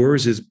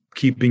outdoors is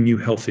keeping you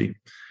healthy.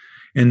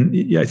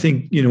 And I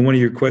think, one of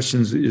your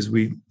questions is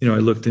I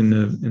looked in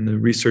the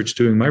research,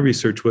 doing my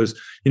research was,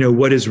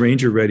 what is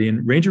Ranger Ready?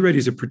 And Ranger Ready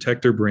is a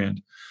protector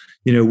brand.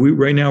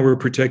 Right now we're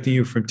protecting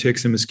you from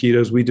ticks and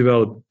mosquitoes. We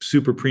developed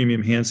super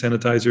premium hand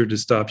sanitizer to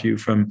stop you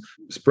from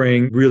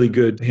spraying really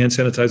good hand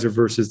sanitizer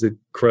versus the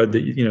crud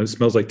that,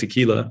 smells like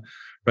tequila,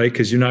 right?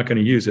 Because you're not going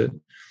to use it.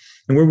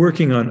 And we're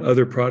working on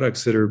other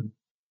products that are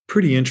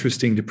pretty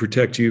interesting to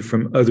protect you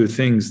from other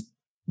things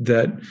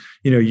that,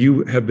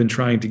 you have been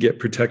trying to get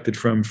protected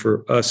from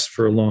for us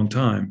for a long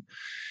time.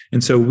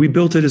 And so we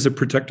built it as a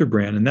protector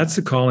brand. And that's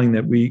the calling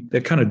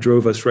that kind of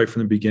drove us right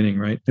from the beginning,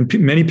 right? And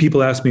many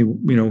people ask me,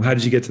 how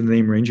did you get to the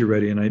name Ranger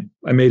Ready? And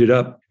I made it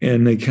up.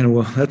 And they kind of,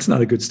 well, that's not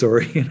a good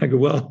story. And I go,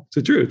 well, it's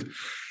the truth.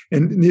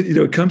 And,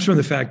 it comes from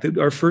the fact that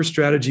our first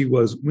strategy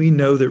was we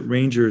know that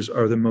Rangers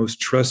are the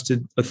most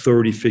trusted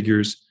authority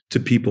figures to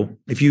people.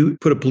 If you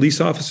put a police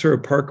officer, a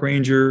park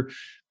ranger,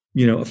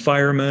 a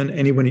fireman,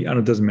 anyone,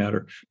 it doesn't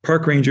matter.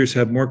 Park rangers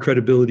have more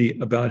credibility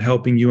about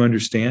helping you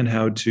understand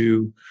how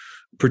to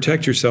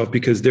protect yourself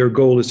because their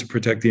goal is to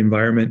protect the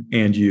environment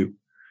and you.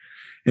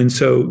 And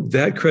so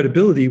that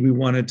credibility we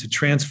wanted to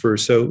transfer.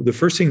 So the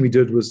first thing we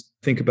did was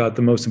think about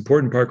the most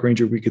important park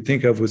ranger we could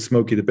think of was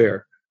Smokey the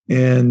Bear.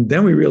 And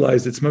then we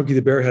realized that Smokey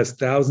the Bear has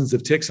thousands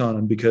of ticks on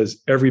him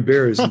because every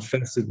bear is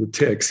infested with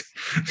ticks.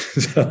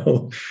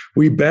 So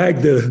we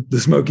bagged the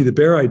Smokey the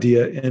Bear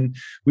idea and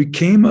we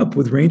came up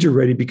with Ranger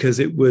Ready because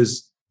it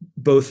was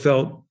both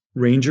felt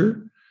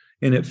ranger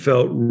and it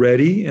felt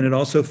ready. And it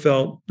also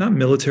felt not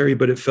military,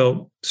 but it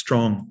felt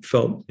strong,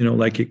 felt,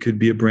 like it could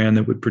be a brand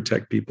that would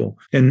protect people.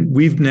 And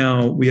we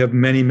have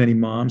many, many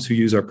moms who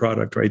use our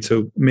product, right?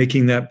 So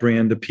making that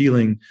brand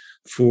appealing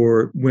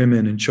for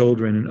women and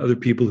children and other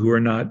people who are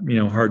not,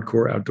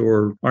 hardcore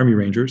outdoor Army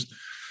Rangers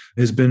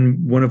has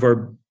been one of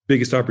our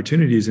biggest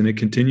opportunities. And it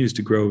continues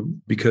to grow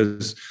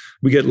because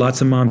we get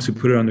lots of moms who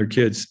put it on their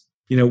kids.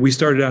 We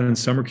started out in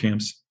summer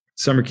camps.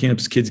 Summer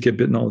camps, kids get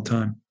bitten all the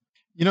time.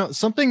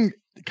 Something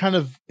kind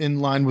of in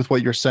line with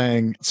what you're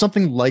saying,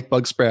 something like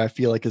bug spray, I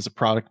feel like is a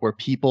product where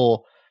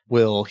people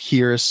will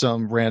hear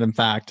some random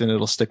fact and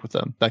it'll stick with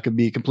them. That could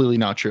be completely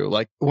not true.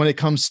 Like when it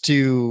comes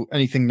to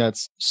anything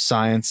that's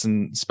science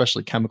and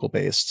especially chemical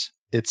based,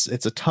 it's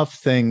a tough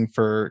thing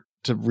to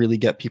really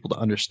get people to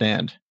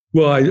understand.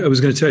 Well, I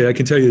was going to tell you, I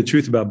can tell you the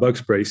truth about bug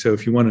spray. So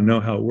if you want to know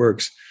how it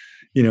works,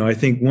 I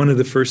think one of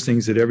the first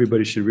things that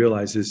everybody should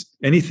realize is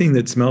anything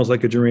that smells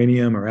like a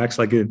geranium or acts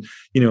like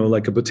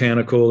like a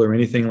botanical or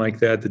anything like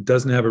that, that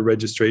doesn't have a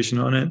registration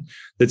on it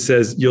that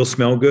says you'll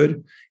smell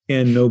good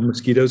and no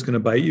mosquito's going to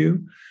bite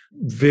you.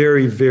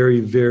 Very,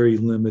 very, very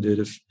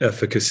limited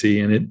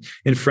efficacy. And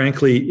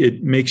frankly,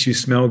 it makes you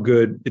smell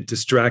good. It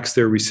distracts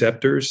their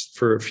receptors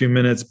for a few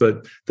minutes,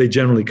 but they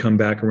generally come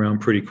back around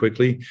pretty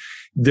quickly.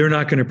 They're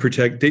not going to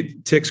protect.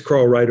 Ticks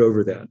crawl right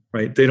over that,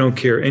 right? They don't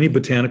care. Any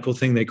botanical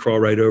thing, they crawl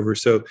right over.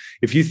 So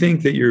if you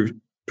think that you're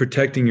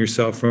protecting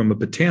yourself from a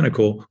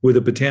botanical with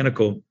a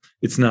botanical,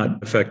 it's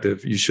not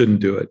effective. You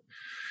shouldn't do it.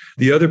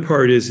 The other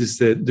part is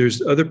that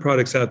there's other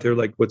products out there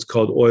like what's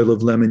called oil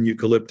of lemon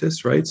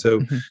eucalyptus, right?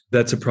 So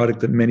that's a product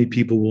that many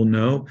people will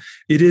know.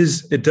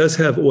 It does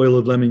have oil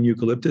of lemon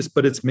eucalyptus,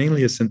 but it's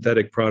mainly a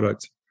synthetic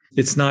product.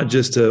 It's not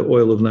just a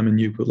oil of lemon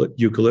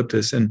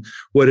eucalyptus. And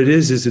what it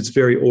is it's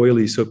very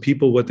oily. So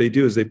people, what they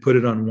do is they put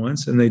it on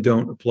once and they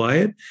don't apply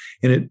it.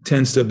 And it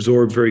tends to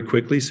absorb very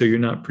quickly. So you're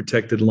not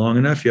protected long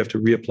enough. You have to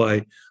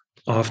reapply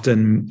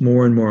often,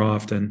 more and more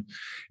often.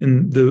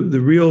 And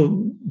the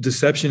real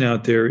deception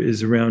out there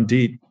is around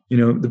DEET.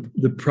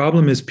 The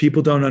problem is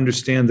people don't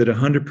understand that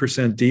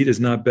 100% DEET is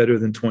not better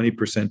than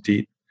 20%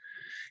 DEET.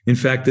 In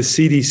fact, the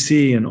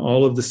CDC and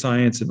all of the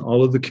science and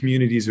all of the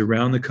communities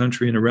around the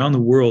country and around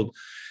the world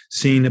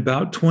seeing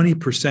about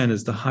 20%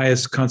 as the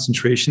highest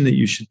concentration that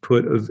you should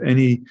put of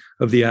any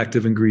of the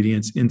active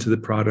ingredients into the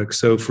product.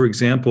 So, for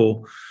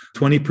example,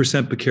 20%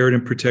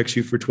 picaridin protects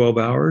you for 12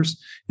 hours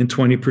and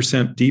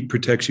 20% DEET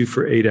protects you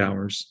for 8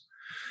 hours.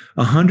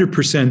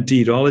 100%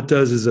 DEET, all it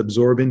does is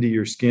absorb into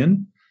your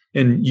skin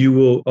and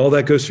all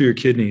that goes through your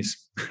kidneys,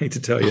 I hate to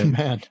tell you. Oh,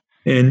 man.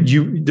 And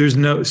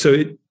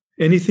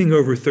anything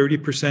over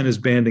 30% is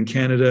banned in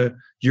Canada.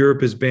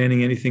 Europe is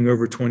banning anything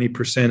over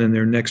 20% in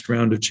their next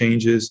round of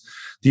changes.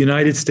 The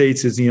United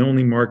States is the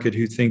only market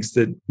who thinks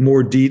that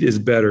more DEET is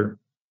better.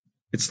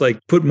 It's like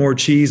put more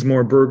cheese,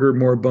 more burger,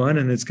 more bun,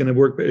 and it's going to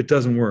work. But it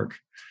doesn't work.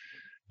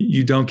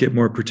 You don't get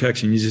more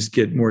protection. You just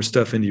get more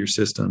stuff into your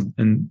system.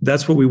 And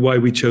that's why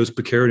we chose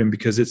picaridin,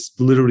 because it's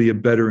literally a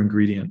better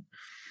ingredient.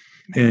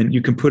 And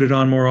you can put it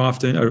on more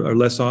often or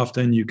less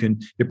often.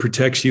 It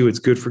protects you. It's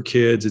good for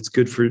kids. It's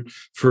good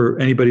for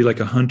anybody like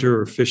a hunter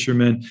or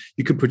fisherman.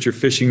 You could put your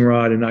fishing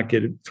rod and not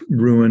get it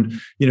ruined.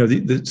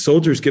 The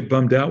soldiers get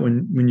bummed out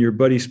when your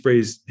buddy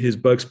sprays his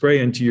bug spray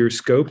into your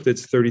scope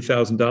that's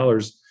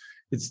 $30,000.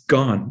 It's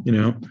gone,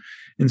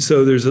 And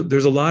so there's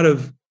a lot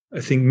of, I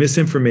think,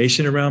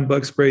 misinformation around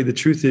bug spray. The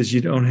truth is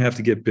you don't have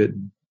to get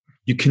bitten.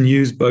 You can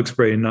use bug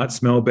spray and not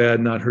smell bad,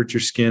 not hurt your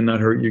skin, not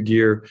hurt your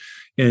gear,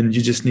 and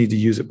you just need to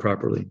use it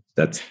properly.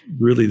 That's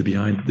really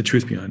the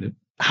truth behind it.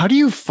 How do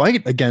you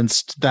fight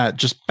against that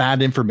just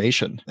bad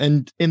information?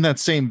 And in that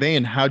same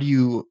vein, how do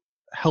you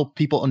help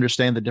people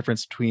understand the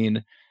difference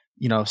between,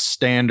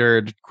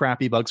 standard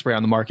crappy bug spray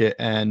on the market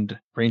and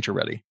Ranger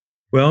Ready?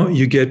 Well,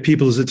 you get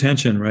people's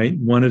attention, right?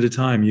 One at a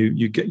time.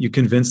 You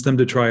convince them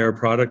to try our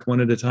product one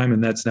at a time,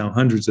 and that's now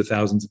hundreds of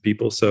thousands of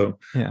people. So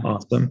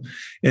Awesome.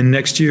 And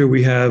next year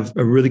we have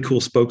a really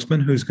cool spokesman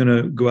who's going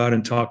to go out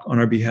and talk on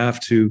our behalf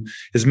to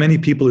as many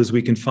people as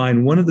we can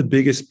find. One of the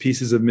biggest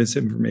pieces of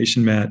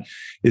misinformation, Matt,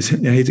 is,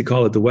 I hate to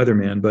call it the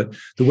weatherman, but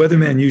the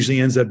weatherman usually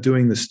ends up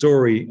doing the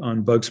story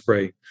on bug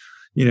spray.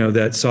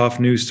 That soft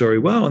news story.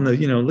 Well,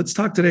 and let's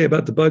talk today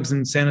about the bugs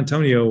in San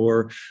Antonio,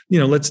 or,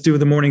 let's do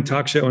the morning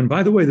talk show. And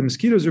by the way, the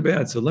mosquitoes are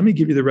bad. So let me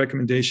give you the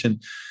recommendation.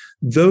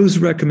 Those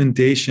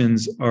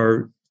recommendations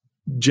are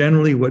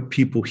generally what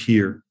people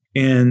hear.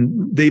 And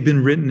they've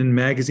been written in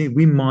magazines.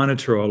 We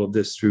monitor all of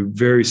this through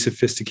very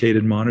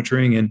sophisticated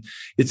monitoring. And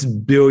it's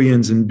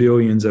billions and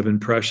billions of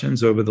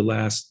impressions over the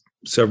last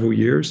several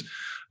years.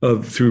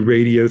 Through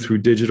radio, through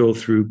digital,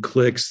 through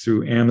clicks,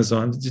 through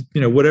Amazon,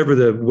 whatever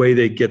the way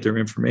they get their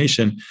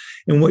information.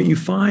 And what you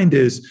find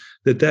is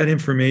that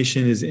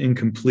information is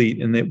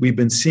incomplete, and that we've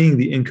been seeing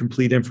the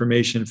incomplete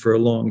information for a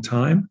long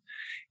time.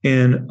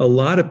 And a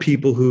lot of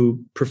people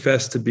who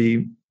profess to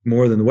be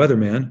more than the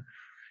weatherman,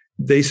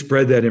 they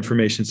spread that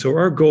information. So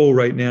our goal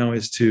right now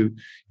is to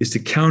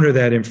counter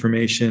that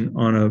information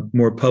on a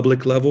more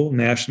public level,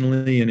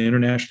 nationally and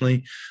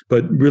internationally,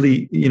 but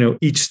really,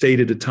 each state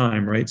at a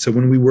time, right? So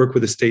when we work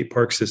with a state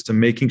park system,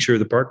 making sure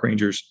the park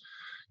rangers,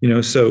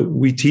 so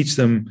we teach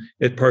them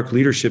at Park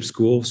Leadership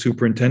School,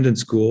 Superintendent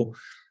School,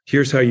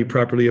 here's how you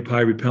properly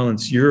apply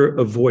repellents. You're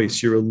a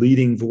voice, you're a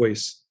leading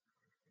voice.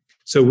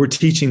 So we're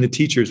teaching the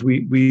teachers.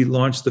 We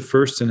launched the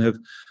first and have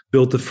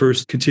built the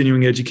first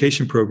continuing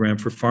education program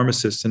for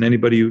pharmacists and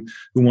anybody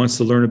who wants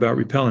to learn about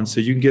repellents.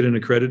 So you can get an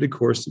accredited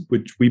course,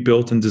 which we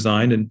built and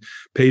designed and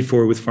paid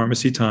for with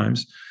Pharmacy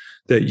Times,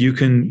 that you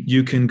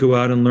can go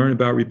out and learn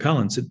about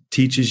repellents. It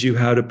teaches you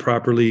how to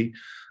properly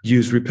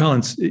use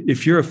repellents.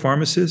 If you're a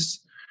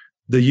pharmacist,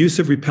 the use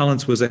of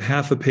repellents was a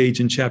half a page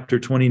in chapter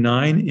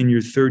 29 in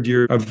your third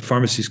year of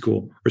pharmacy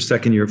school or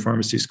second year of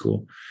pharmacy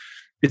school.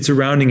 It's a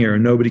rounding error.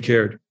 Nobody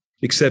cared,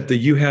 except that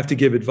you have to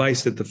give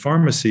advice at the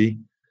pharmacy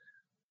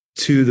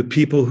to the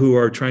people who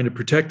are trying to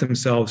protect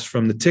themselves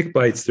from the tick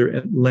bites.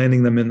 They're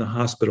landing them in the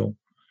hospital.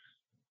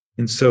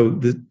 And so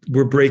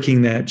we're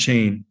breaking that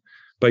chain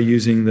by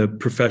using the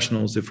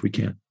professionals if we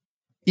can.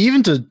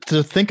 Even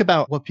to think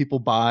about what people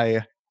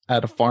buy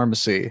at a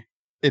pharmacy,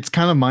 it's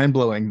kind of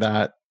mind-blowing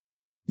that,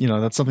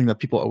 that's something that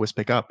people always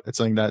pick up. It's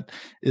something that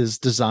is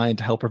designed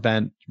to help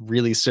prevent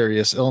really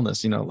serious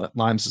illness,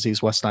 Lyme's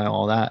disease, West Nile,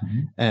 all that.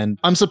 Mm-hmm. And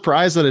I'm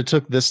surprised that it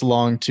took this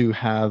long to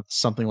have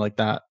something like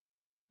that,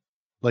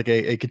 like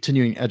a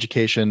continuing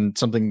education,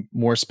 something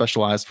more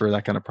specialized for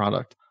that kind of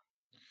product.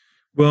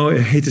 Well, I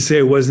hate to say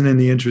it wasn't in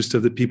the interest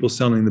of the people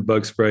selling the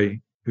bug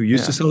spray who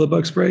used to sell the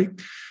bug spray.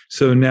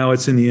 So now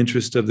it's in the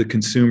interest of the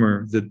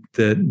consumer that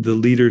the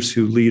leaders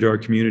who lead our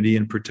community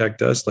and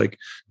protect us, like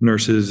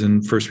nurses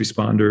and first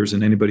responders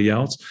and anybody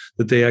else,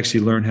 that they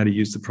actually learn how to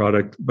use the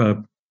product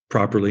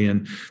properly.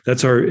 And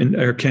that's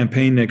our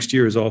campaign next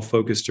year is all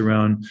focused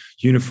around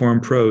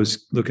uniform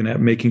pros, looking at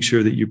making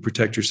sure that you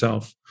protect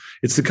yourself.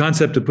 It's the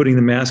concept of putting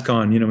the mask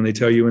on. When they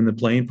tell you in the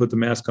plane, put the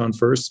mask on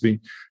first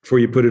before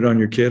you put it on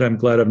your kid. I'm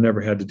glad I've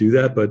never had to do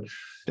that, but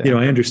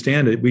I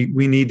understand it.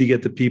 We need to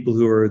get the people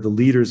who are the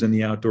leaders in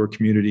the outdoor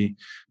community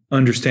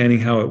understanding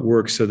how it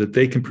works so that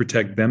they can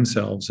protect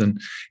themselves. And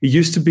it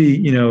used to be,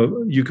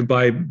 you could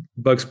buy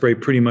bug spray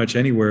pretty much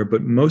anywhere,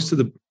 but most of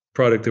the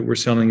product that we're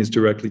selling is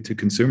directly to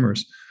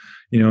consumers,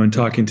 and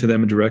talking to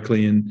them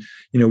directly. And,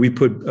 we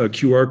put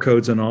QR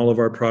codes on all of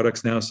our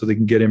products now so they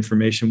can get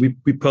information.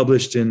 We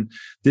published in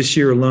this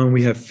year alone,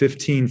 we have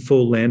 15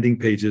 full landing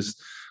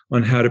pages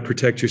on how to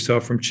protect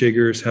yourself from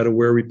chiggers, how to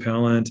wear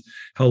repellent,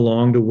 how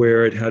long to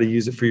wear it, how to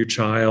use it for your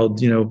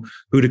child,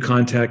 who to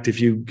contact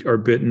if you are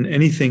bitten,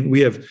 anything.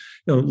 We have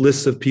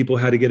lists of people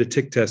how to get a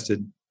tick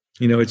tested.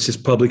 It's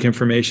just public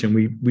information.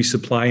 We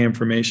supply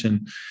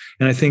information.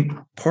 And I think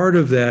part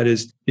of that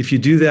is if you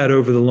do that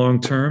over the long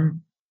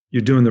term,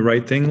 you're doing the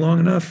right thing long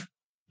enough,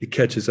 it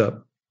catches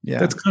up. Yeah.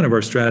 That's kind of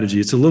our strategy.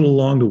 It's a little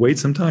long to wait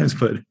sometimes,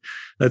 but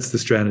that's the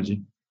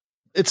strategy.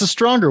 It's a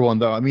stronger one,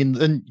 though. I mean,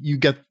 then you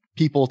get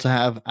people to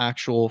have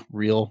actual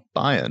real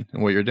buy-in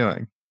in what you're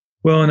doing.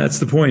 Well, and that's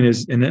the point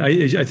and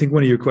I think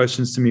one of your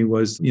questions to me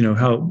was,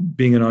 how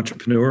being an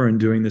entrepreneur and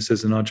doing this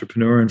as an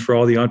entrepreneur, and for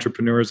all the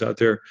entrepreneurs out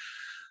there,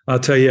 I'll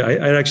tell you,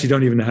 I actually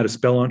don't even know how to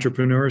spell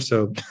entrepreneur,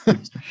 so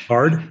it's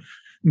hard.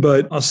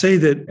 But I'll say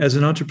that as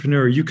an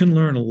entrepreneur, you can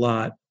learn a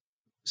lot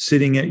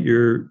sitting at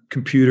your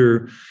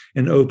computer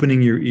and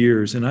opening your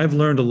ears. And I've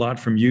learned a lot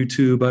from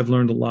YouTube. I've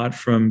learned a lot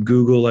from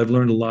Google. I've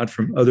learned a lot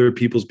from other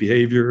people's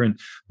behavior and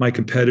my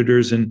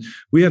competitors. And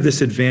we have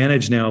this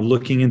advantage now of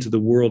looking into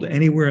the world,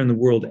 anywhere in the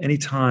world,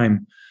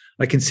 anytime.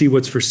 I can see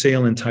what's for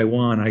sale in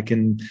Taiwan. I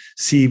can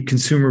see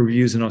consumer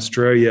reviews in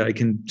Australia.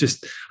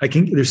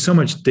 There's so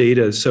much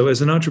data. So as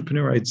an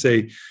entrepreneur, I'd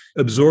say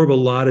absorb a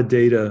lot of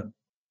data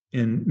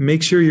and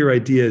make sure your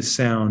idea is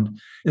sound.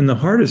 And the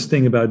hardest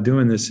thing about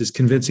doing this is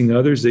convincing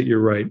others that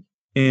you're right.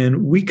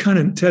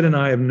 And Ted and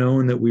I have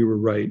known that we were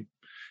right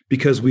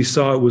because we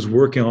saw it was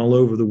working all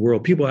over the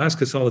world. People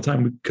ask us all the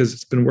time because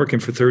it's been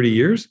working for 30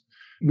 years.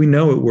 We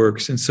know it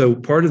works. And so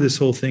part of this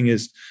whole thing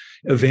is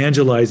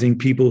evangelizing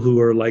people who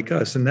are like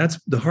us. And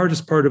that's the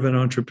hardest part of an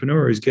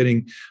entrepreneur, is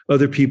getting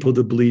other people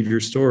to believe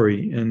your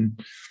story.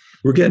 And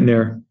we're getting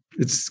there.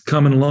 It's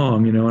coming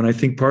along, and I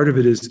think part of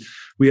it is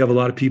we have a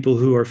lot of people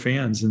who are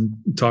fans and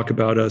talk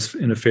about us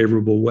in a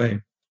favorable way.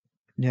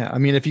 Yeah. I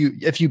mean, if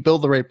you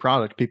build the right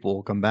product, people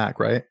will come back,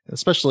 right?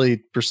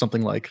 Especially for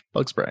something like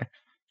bug spray.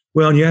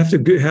 Well, and you have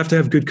to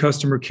have good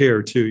customer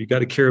care too. You got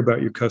to care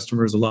about your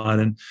customers a lot.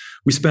 And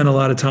we spend a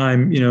lot of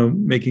time,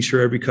 making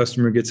sure every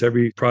customer gets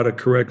every product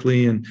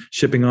correctly and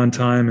shipping on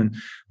time. And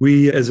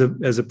we, as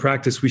a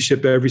practice, we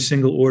ship every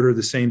single order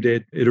the same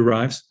day it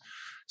arrives.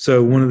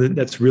 So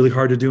that's really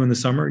hard to do in the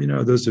summer.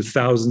 Those are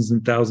thousands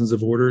and thousands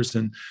of orders.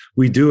 And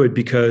we do it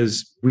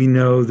because we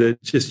know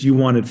that just you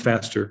want it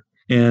faster.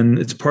 And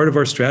it's part of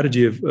our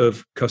strategy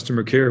of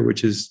customer care,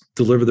 which is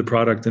deliver the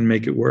product and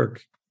make it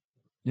work.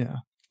 Yeah.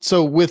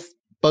 So with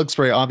bug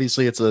spray,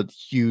 obviously it's a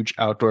huge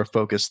outdoor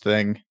focused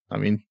thing. I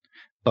mean,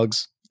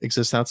 bugs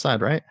exist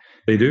outside, right?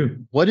 They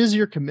do. What is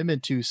your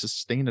commitment to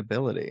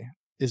sustainability?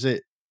 Is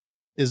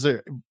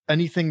there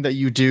anything that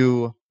you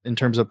do in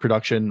terms of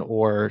production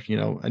or,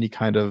 any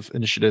kind of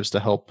initiatives to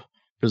help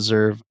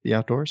preserve the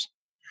outdoors?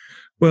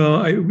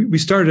 Well, we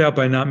started out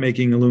by not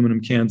making aluminum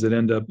cans that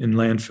end up in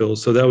landfills.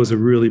 So that was a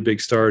really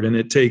big start. And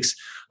it takes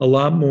a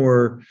lot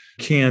more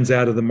cans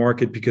out of the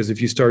market because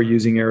if you start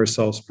using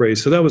aerosol spray.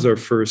 So that was our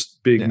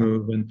first big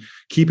move, and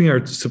keeping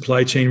our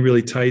supply chain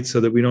really tight so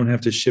that we don't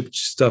have to ship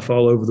stuff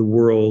all over the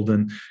world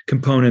and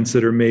components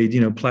that are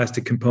made,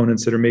 plastic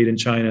components that are made in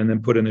China and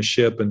then put in a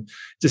ship, and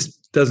just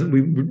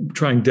we're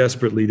trying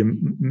desperately to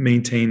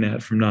maintain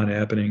that from not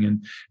happening.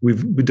 And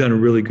we've done a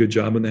really good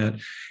job on that.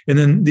 And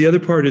then the other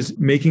part is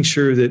making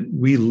sure that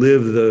we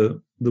live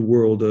the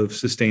world of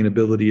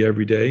sustainability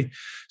every day.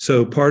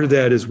 So part of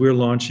that is we're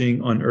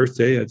launching on Earth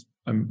Day.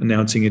 I'm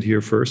announcing it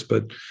here first,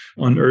 but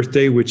on Earth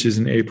Day, which is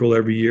in April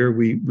every year,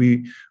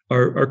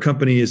 our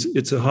company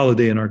it's a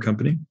holiday in our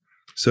company.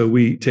 So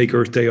we take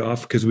Earth Day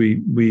off because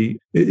it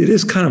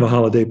is kind of a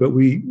holiday, but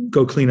we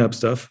go clean up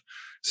stuff.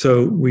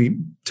 So we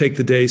take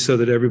the day so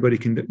that everybody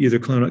can either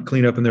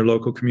clean up in their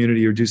local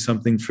community or do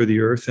something for the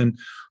earth. And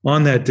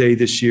on that day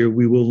this year,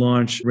 we will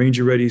launch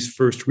Ranger Ready's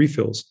first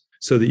refills,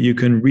 so that you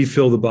can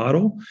refill the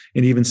bottle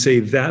and even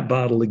save that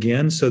bottle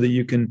again, so that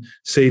you can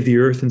save the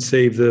earth and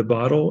save the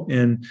bottle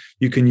and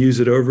you can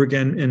use it over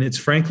again. And it's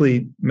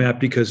frankly, Matt,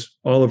 because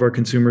many of our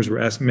consumers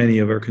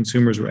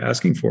were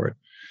asking for it.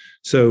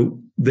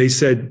 So they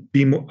said,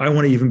 I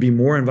want to even be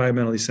more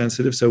environmentally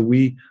sensitive. So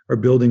we are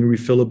building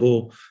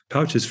refillable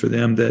pouches for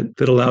them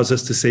that allows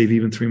us to save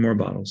even 3 more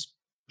bottles.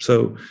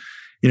 So,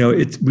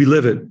 we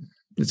live it.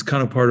 It's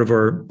kind of part of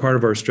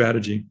our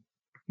strategy.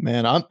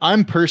 Man,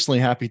 I'm personally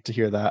happy to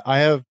hear that. I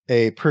have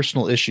a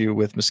personal issue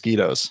with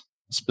mosquitoes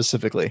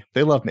specifically.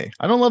 They love me.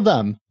 I don't love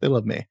them. They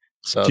love me. Do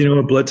So you know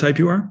what blood type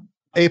you are?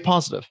 A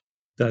positive.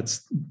 That's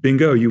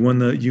bingo. You won.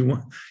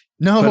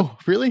 No,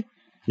 But really?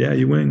 yeah,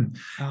 you win.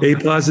 Oh, A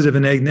man. positive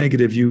and A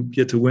negative, you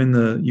get to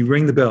win you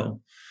ring the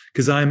bell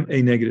because I'm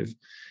A negative.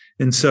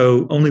 And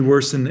so only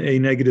worse than A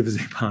negative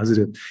is A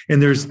positive.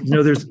 And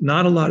there's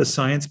not a lot of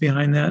science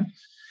behind that.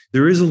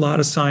 There is a lot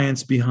of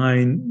science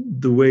behind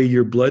the way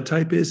your blood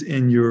type is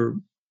and your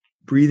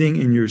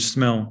breathing and your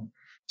smell.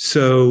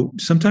 So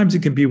sometimes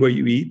it can be what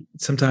you eat.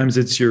 Sometimes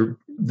it's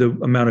the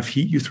amount of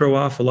heat you throw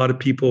off. A lot of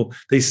people,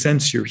 they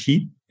sense your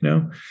heat,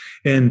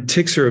 and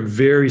ticks are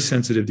very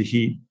sensitive to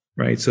heat,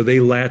 right? So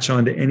they latch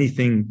onto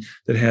anything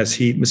that has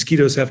heat.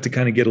 Mosquitoes have to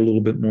kind of get a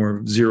little bit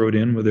more zeroed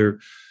in with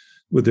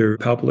their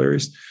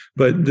papillaries.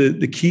 But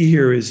the key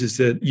here is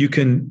that you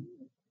can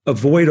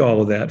avoid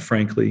all of that,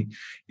 frankly,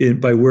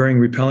 by wearing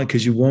repellent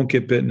because you won't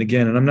get bitten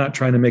again. And I'm not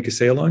trying to make a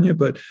sale on you,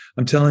 but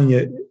I'm telling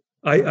you,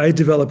 I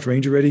developed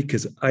Ranger Ready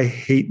because I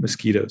hate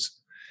mosquitoes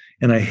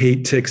and I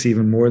hate ticks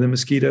even more than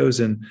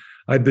mosquitoes. And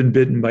I've been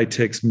bitten by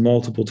ticks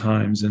multiple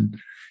times. And,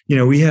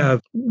 we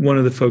have one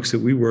of the folks that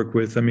we work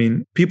with. I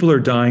mean, people are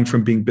dying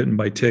from being bitten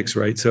by ticks,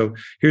 right? So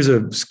here's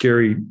a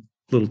scary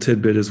little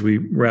tidbit as we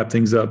wrap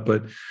things up.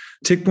 But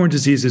tick-borne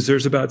diseases,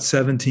 there's about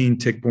 17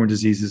 tick-borne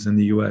diseases in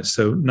the US.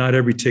 So not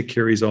every tick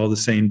carries all the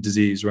same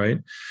disease, right?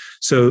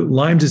 So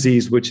Lyme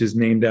disease, which is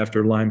named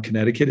after Lyme,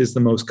 Connecticut, is the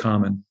most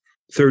common.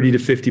 30 to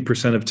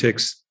 50% of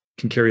ticks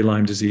can carry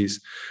Lyme disease.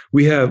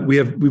 We're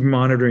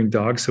monitoring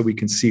dogs so we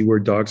can see where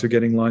dogs are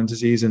getting Lyme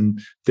disease,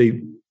 and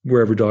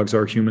wherever dogs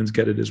are, humans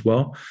get it as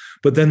well.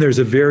 But then there's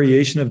a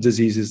variation of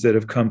diseases that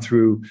have come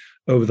through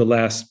over the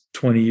last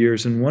 20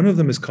 years. And one of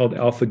them is called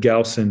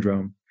alpha-gal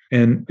syndrome.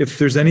 And if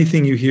there's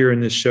anything you hear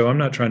in this show, I'm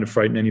not trying to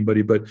frighten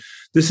anybody, but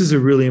this is a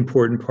really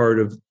important part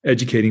of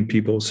educating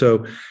people.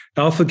 So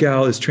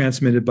alpha-gal is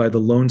transmitted by the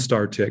Lone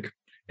Star tick.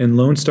 And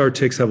Lone Star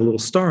ticks have a little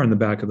star on the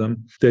back of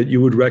them that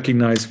you would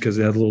recognize because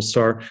they have a little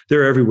star.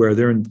 They're everywhere.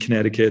 They're in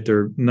Connecticut.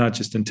 They're not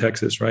just in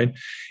Texas, right?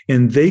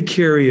 And they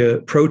carry a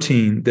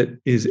protein that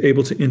is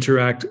able to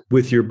interact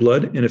with your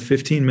blood in a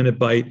 15-minute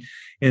bite.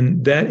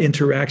 And that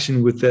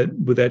interaction with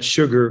that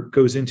sugar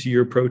goes into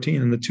your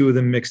protein, and the two of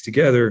them mix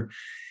together.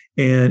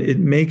 And it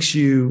makes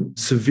you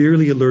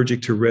severely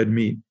allergic to red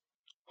meat.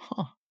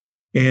 Huh.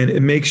 And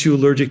it makes you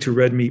allergic to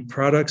red meat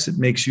products. It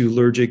makes you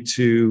allergic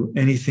to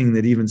anything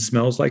that even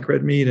smells like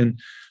red meat. And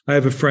I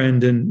have a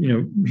friend,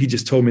 and he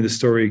just told me the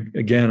story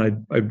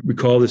again. I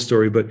recall this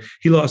story, but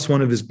he lost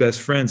one of his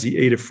best friends. He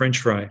ate a French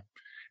fry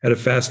at a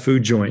fast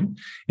food joint.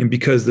 And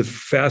because the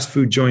fast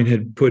food joint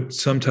had put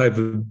some type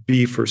of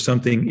beef or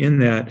something in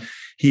that,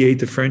 he ate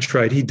the French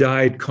fry. He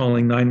died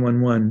calling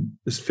 911,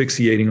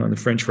 asphyxiating on the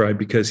French fry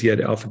because he had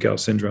alpha-gal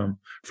syndrome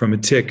from a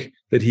tick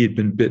that he had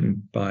been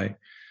bitten by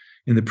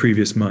in the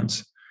previous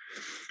months.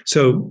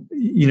 So,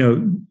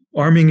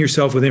 arming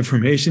yourself with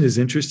information is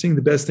interesting.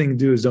 The best thing to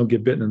do is don't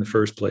get bitten in the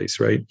first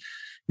place, right?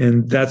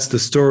 And that's the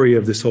story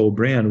of this whole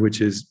brand, which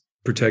is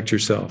protect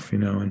yourself,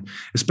 and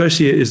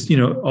especially is,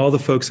 all the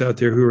folks out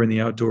there who are in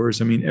the outdoors.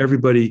 I mean,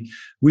 everybody,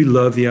 we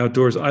love the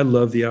outdoors. I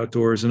love the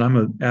outdoors, and I'm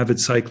an avid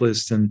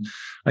cyclist, and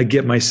I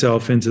get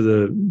myself into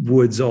the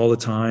woods all the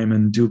time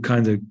and do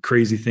kinds of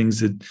crazy things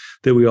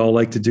that we all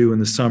like to do in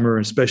the summer,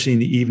 especially in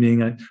the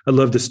evening. I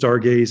love to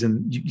stargaze,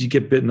 and you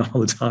get bitten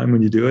all the time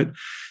when you do it.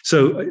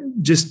 So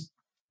just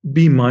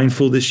be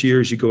mindful this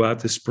year as you go out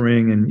this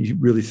spring and you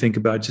really think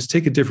about it. Just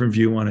take a different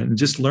view on it and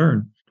just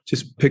learn.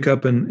 Just pick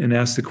up and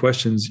ask the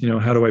questions,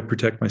 how do I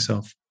protect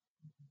myself?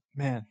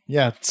 Man,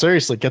 yeah,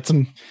 seriously, get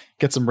some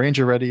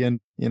Ranger Ready and,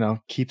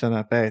 keep them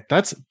at bay.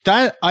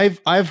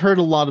 I've heard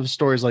a lot of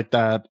stories like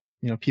that.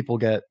 People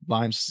get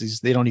Lyme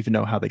disease. They don't even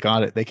know how they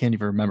got it. They can't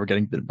even remember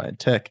getting bitten by a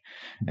tick.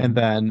 Mm-hmm. And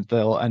then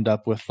they'll end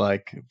up with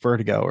like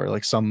vertigo or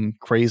like some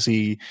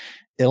crazy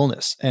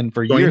illness. And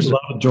for years, a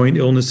lot of joint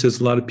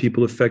illnesses, a lot of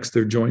people affects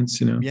their joints,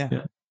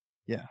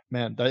 Yeah,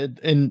 man.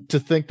 And to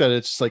think that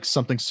it's like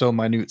something so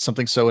minute,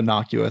 something so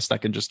innocuous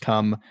that can just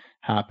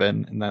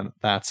happen, and then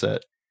that's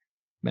it,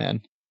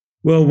 man.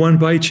 Well, one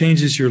bite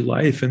changes your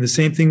life. And the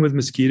same thing with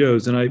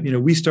mosquitoes.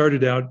 And we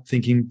started out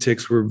thinking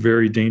ticks were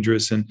very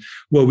dangerous. And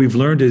what we've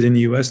learned is in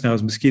the US now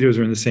is mosquitoes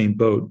are in the same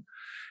boat.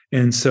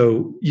 And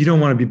so you don't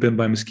want to be bitten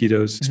by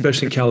mosquitoes,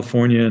 especially in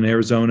California and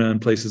Arizona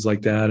and places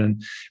like that.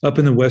 And up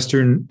in the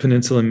Western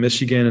Peninsula in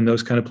Michigan and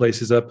those kind of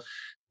places up,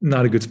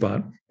 not a good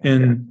spot.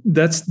 And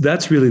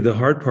that's really the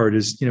hard part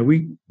is,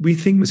 we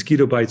think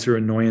mosquito bites are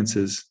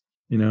annoyances,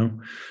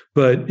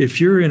 but if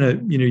you're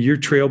in you're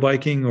trail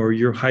biking or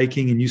you're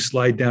hiking and you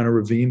slide down a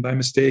ravine by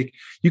mistake,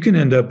 you can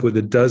end up with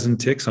a dozen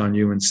ticks on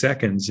you in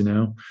seconds,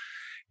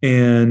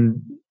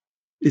 and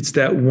it's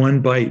that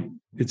one bite.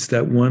 It's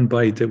that one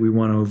bite that we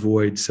want to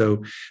avoid.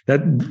 So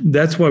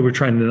that's why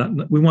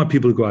we're we want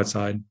people to go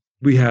outside.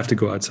 We have to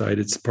go outside.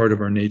 It's part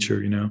of our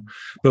nature,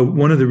 But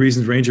one of the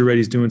reasons Ranger Ready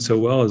is doing so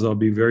well is, I'll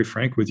be very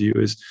frank with you,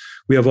 is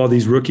we have all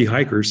these rookie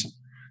hikers,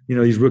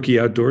 these rookie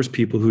outdoors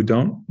people who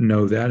don't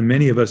know that. And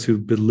many of us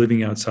who've been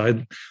living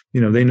outside,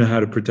 they know how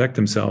to protect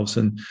themselves,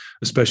 and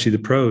especially the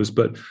pros.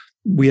 But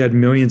we had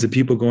millions of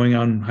people going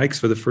on hikes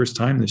for the first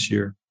time this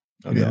year.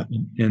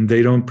 And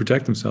they don't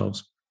protect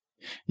themselves.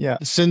 Yeah.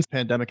 Since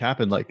pandemic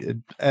happened,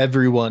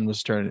 everyone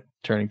was turning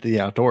to the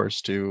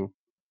outdoors to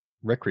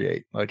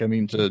recreate,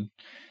 to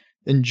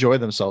enjoy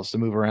themselves, to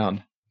move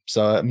around.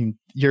 So,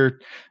 you're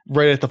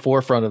right at the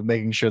forefront of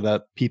making sure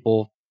that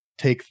people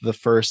take the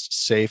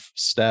first safe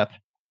step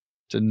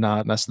to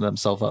not messing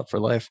themselves up for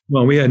life.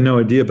 Well, we had no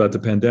idea about the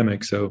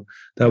pandemic, so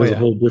that was a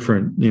whole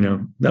different,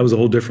 that was a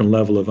whole different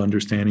level of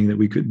understanding that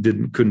we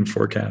couldn't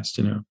forecast,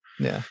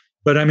 Yeah.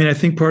 But I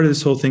think part of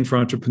this whole thing for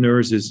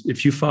entrepreneurs is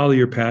if you follow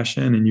your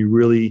passion and you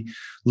really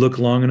look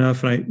long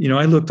enough. And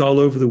I looked all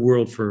over the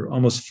world for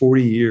almost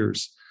 40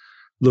 years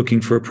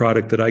looking for a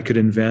product that I could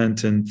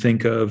invent and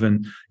think of.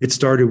 And it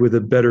started with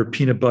a better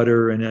peanut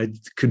butter, and I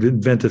could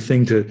invent a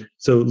thing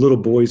so little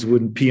boys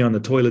wouldn't pee on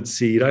the toilet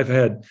seat. I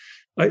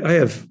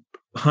have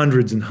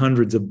hundreds and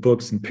hundreds of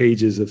books and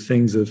pages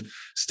of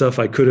stuff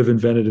I could have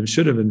invented and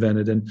should have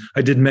invented. And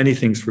I did many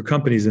things for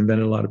companies,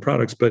 invented a lot of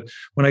products. But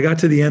when I got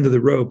to the end of the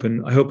rope,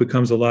 and I hope it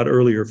comes a lot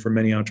earlier for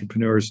many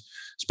entrepreneurs,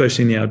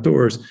 especially in the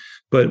outdoors,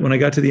 but when I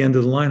got to the end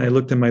of the line, I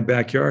looked in my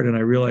backyard and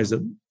I realized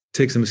that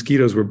ticks and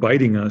mosquitoes were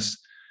biting us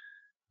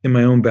in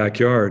my own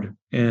backyard.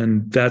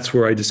 And that's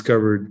where I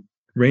discovered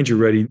Ranger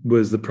Ready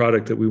was the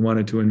product that we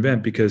wanted to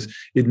invent, because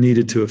it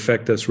needed to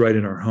affect us right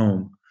in our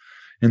home.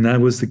 And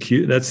that's the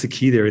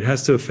key there. It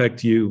has to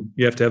affect you.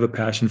 You have to have a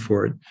passion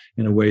for it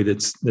in a way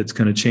that's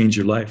going to change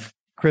your life.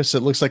 Chris, it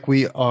looks like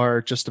we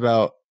are just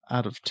about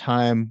out of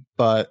time,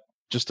 but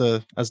just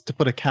to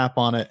put a cap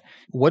on it,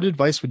 what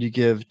advice would you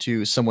give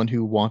to someone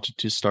who wanted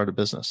to start a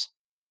business?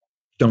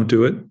 Don't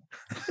do it.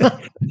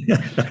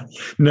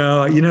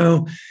 No,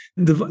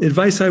 the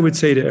advice I would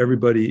say to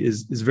everybody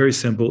is very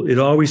simple. It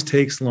always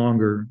takes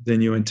longer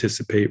than you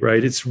anticipate,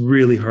 right? It's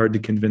really hard to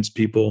convince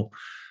people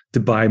to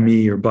buy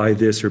me or buy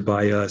this or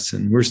buy us.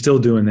 And we're still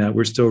doing that.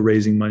 We're still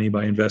raising money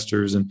by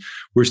investors, and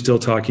we're still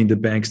talking to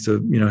banks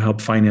to,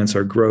 help finance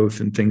our growth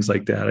and things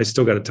like that. I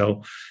still got to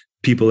tell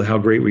people how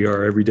great we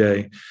are every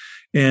day.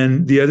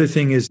 And the other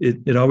thing is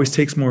it always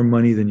takes more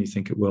money than you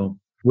think it will.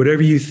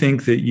 Whatever you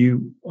think that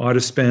you ought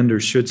to spend or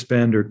should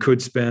spend or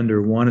could spend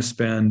or want to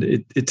spend,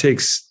 it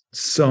takes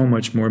so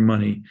much more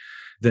money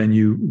than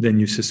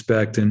you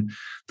suspect. And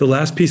the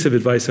last piece of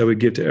advice I would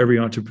give to every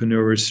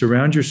entrepreneur is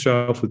surround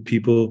yourself with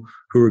people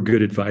who are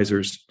good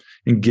advisors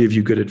and give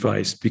you good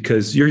advice,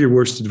 because you're your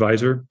worst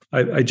advisor.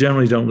 I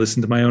generally don't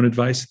listen to my own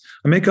advice.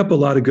 I make up a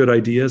lot of good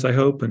ideas, I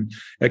hope, and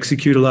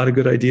execute a lot of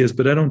good ideas,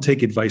 but I don't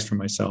take advice from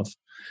myself.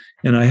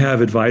 And I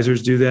have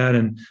advisors do that,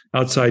 and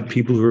outside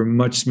people who are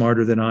much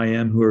smarter than I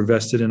am, who are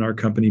vested in our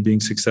company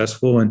being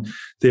successful. And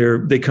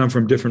they come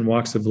from different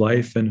walks of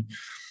life. And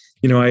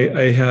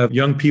I have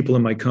young people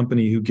in my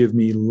company who give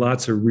me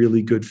lots of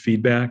really good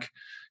feedback,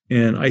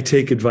 and I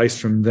take advice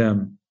from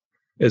them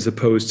as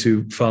opposed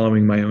to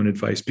following my own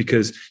advice,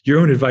 because your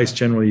own advice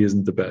generally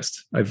isn't the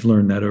best. I've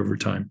learned that over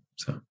time.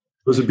 So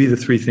those would be the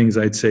three things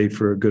I'd say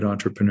for a good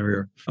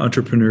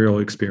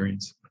entrepreneurial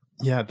experience.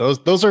 Yeah,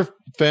 those are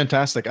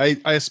fantastic. I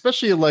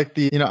especially like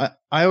I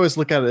always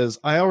look at it as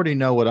I already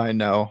know what I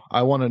know.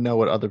 I want to know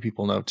what other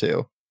people know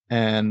too,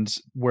 and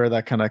where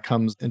that kind of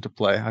comes into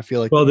play. I feel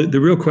like, well, the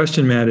real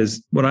question, Matt,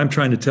 is what I'm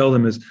trying to tell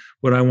them is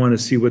what I want to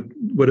see. What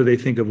do they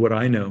think of what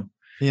I know?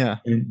 Yeah.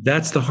 And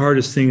that's the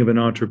hardest thing of an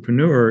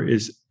entrepreneur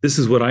is this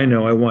is what I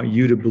know. I want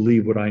you to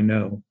believe what I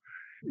know.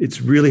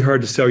 It's really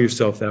hard to sell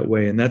yourself that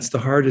way. And that's the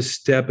hardest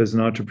step as an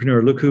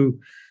entrepreneur. Look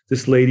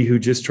this lady who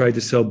just tried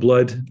to sell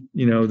blood,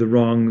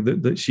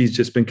 that she's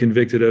just been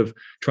convicted of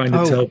trying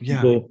to tell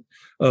people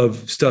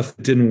of stuff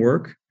that didn't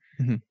work.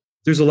 Mm-hmm.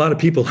 There's a lot of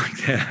people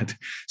like that.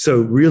 So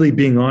really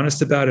being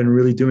honest about it and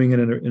really doing it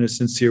in a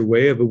sincere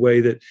way, of a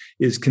way that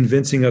is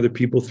convincing other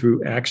people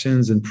through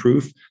actions and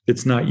proof.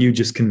 That's not you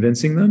just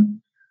convincing them.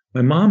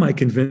 My mom, I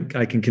can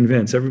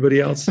convince. Everybody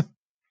else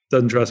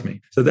doesn't trust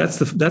me. So that's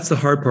the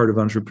hard part of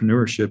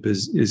entrepreneurship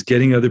is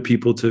getting other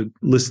people to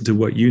listen to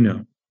what you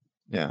know.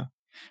 Yeah.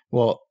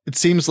 Well, it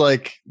seems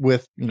like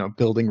with,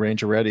 building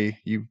Ranger Ready,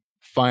 you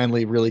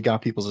finally really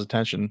got people's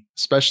attention,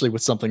 especially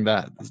with something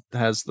that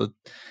has the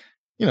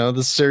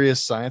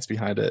serious science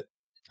behind it.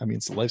 I mean,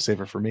 it's a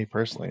lifesaver for me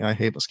personally. I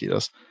hate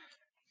mosquitoes.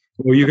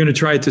 Well, you're going to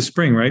try it this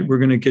spring, right? We're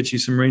going to get you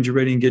some Ranger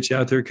Ready and get you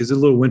out there, because it's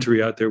a little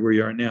wintry out there where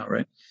you are now,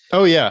 right?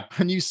 Oh yeah.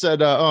 And you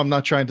said, I'm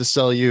not trying to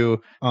sell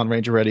you on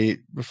Ranger Ready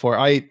before.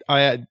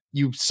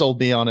 You sold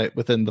me on it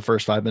within the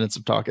first 5 minutes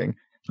of talking.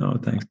 Oh,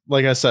 thanks.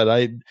 Like I said,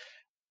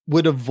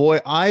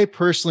 I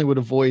personally would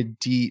avoid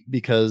DEET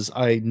because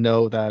I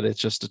know that it's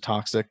just a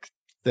toxic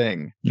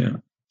thing. Yeah.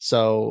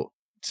 So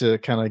to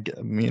kind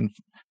of,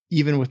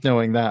 even with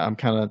knowing that, I'm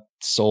kind of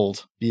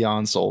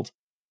beyond sold.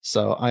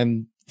 So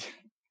I'm,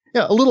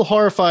 a little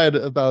horrified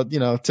about,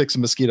 ticks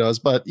and mosquitoes,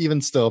 but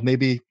even still,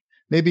 maybe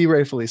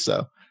rightfully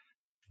so.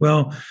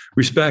 Well,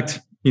 respect.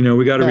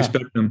 We got to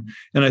respect them.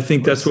 And I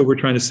think that's what we're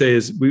trying to say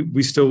is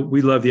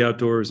we love the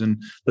outdoors,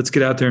 and let's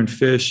get out there and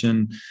fish.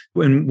 And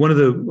one of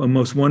the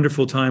most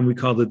wonderful time, we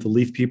called it the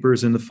leaf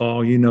peepers in the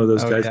fall.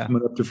 Those guys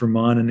coming up to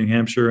Vermont and New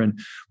Hampshire, and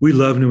we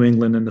love New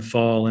England in the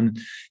fall. And,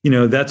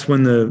 that's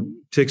when the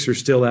ticks are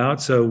still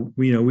out. So,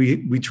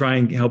 we try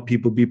and help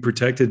people be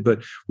protected,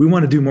 but we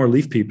want to do more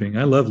leaf peeping.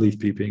 I love leaf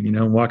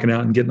peeping, walking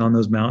out and getting on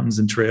those mountains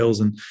and trails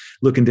and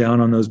looking down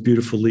on those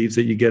beautiful leaves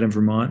that you get in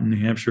Vermont and New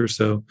Hampshire.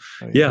 So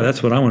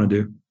that's what I want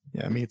to do.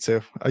 Yeah, me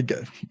too.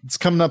 It's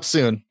coming up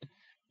soon.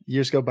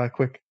 Years go by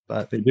quick,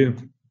 but they do.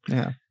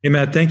 Yeah. Hey,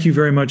 Matt, thank you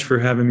very much for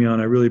having me on.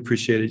 I really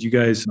appreciate it. You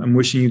guys, I'm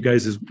wishing you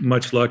guys as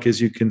much luck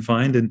as you can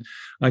find. And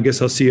I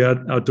guess I'll see you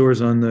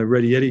outdoors on the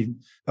Ready Yeti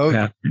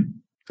path.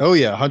 Oh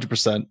yeah,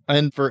 100%.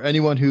 And for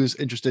anyone who's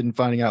interested in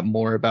finding out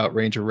more about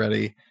Ranger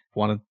Ready,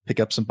 want to pick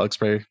up some bug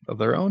spray of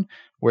their own,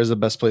 where's the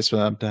best place for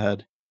them to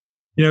head?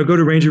 Go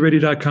to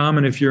rangerready.com.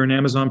 And if you're an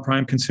Amazon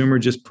Prime consumer,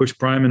 just push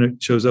Prime and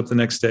it shows up the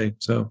next day.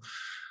 So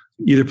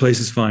either place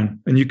is fine.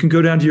 And you can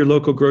go down to your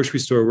local grocery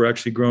store. We're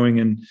actually growing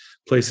in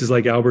places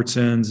like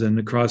Albertsons and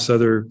across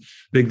other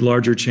big,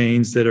 larger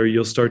chains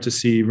you'll start to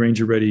see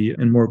Ranger Ready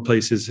in more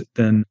places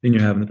than you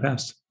have in the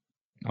past.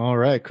 All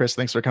right, Chris,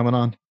 thanks for coming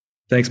on.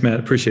 Thanks, Matt.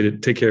 Appreciate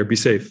it. Take care. Be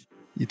safe.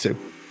 You too.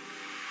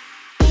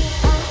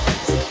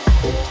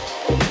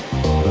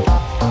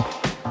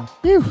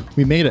 Phew,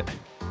 we made it.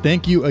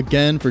 Thank you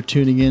again for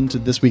tuning in to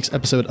this week's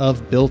episode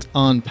of Built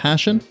on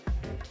Passion.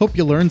 Hope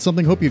you learned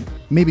something. Hope you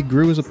maybe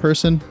grew as a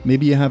person.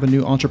 Maybe you have a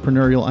new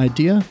entrepreneurial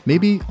idea.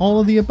 Maybe all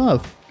of the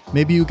above.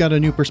 Maybe you got a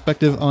new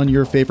perspective on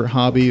your favorite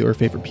hobby or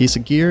favorite piece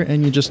of gear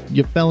and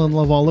you fell in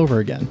love all over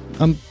again.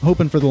 I'm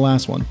hoping for the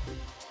last one.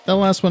 That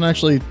last one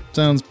actually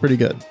sounds pretty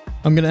good.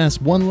 I'm going to ask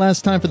one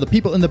last time for the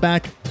people in the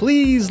back,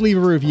 please leave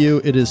a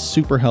review. It is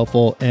super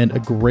helpful and a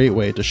great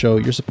way to show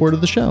your support of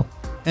the show.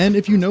 And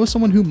if you know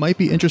someone who might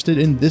be interested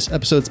in this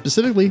episode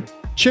specifically,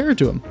 share it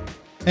to them.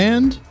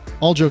 And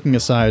all joking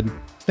aside,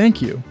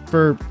 thank you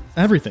for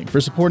everything,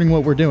 for supporting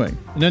what we're doing.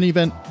 In any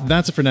event,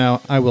 that's it for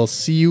now. I will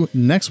see you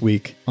next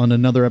week on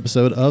another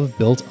episode of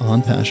Built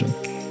on Passion.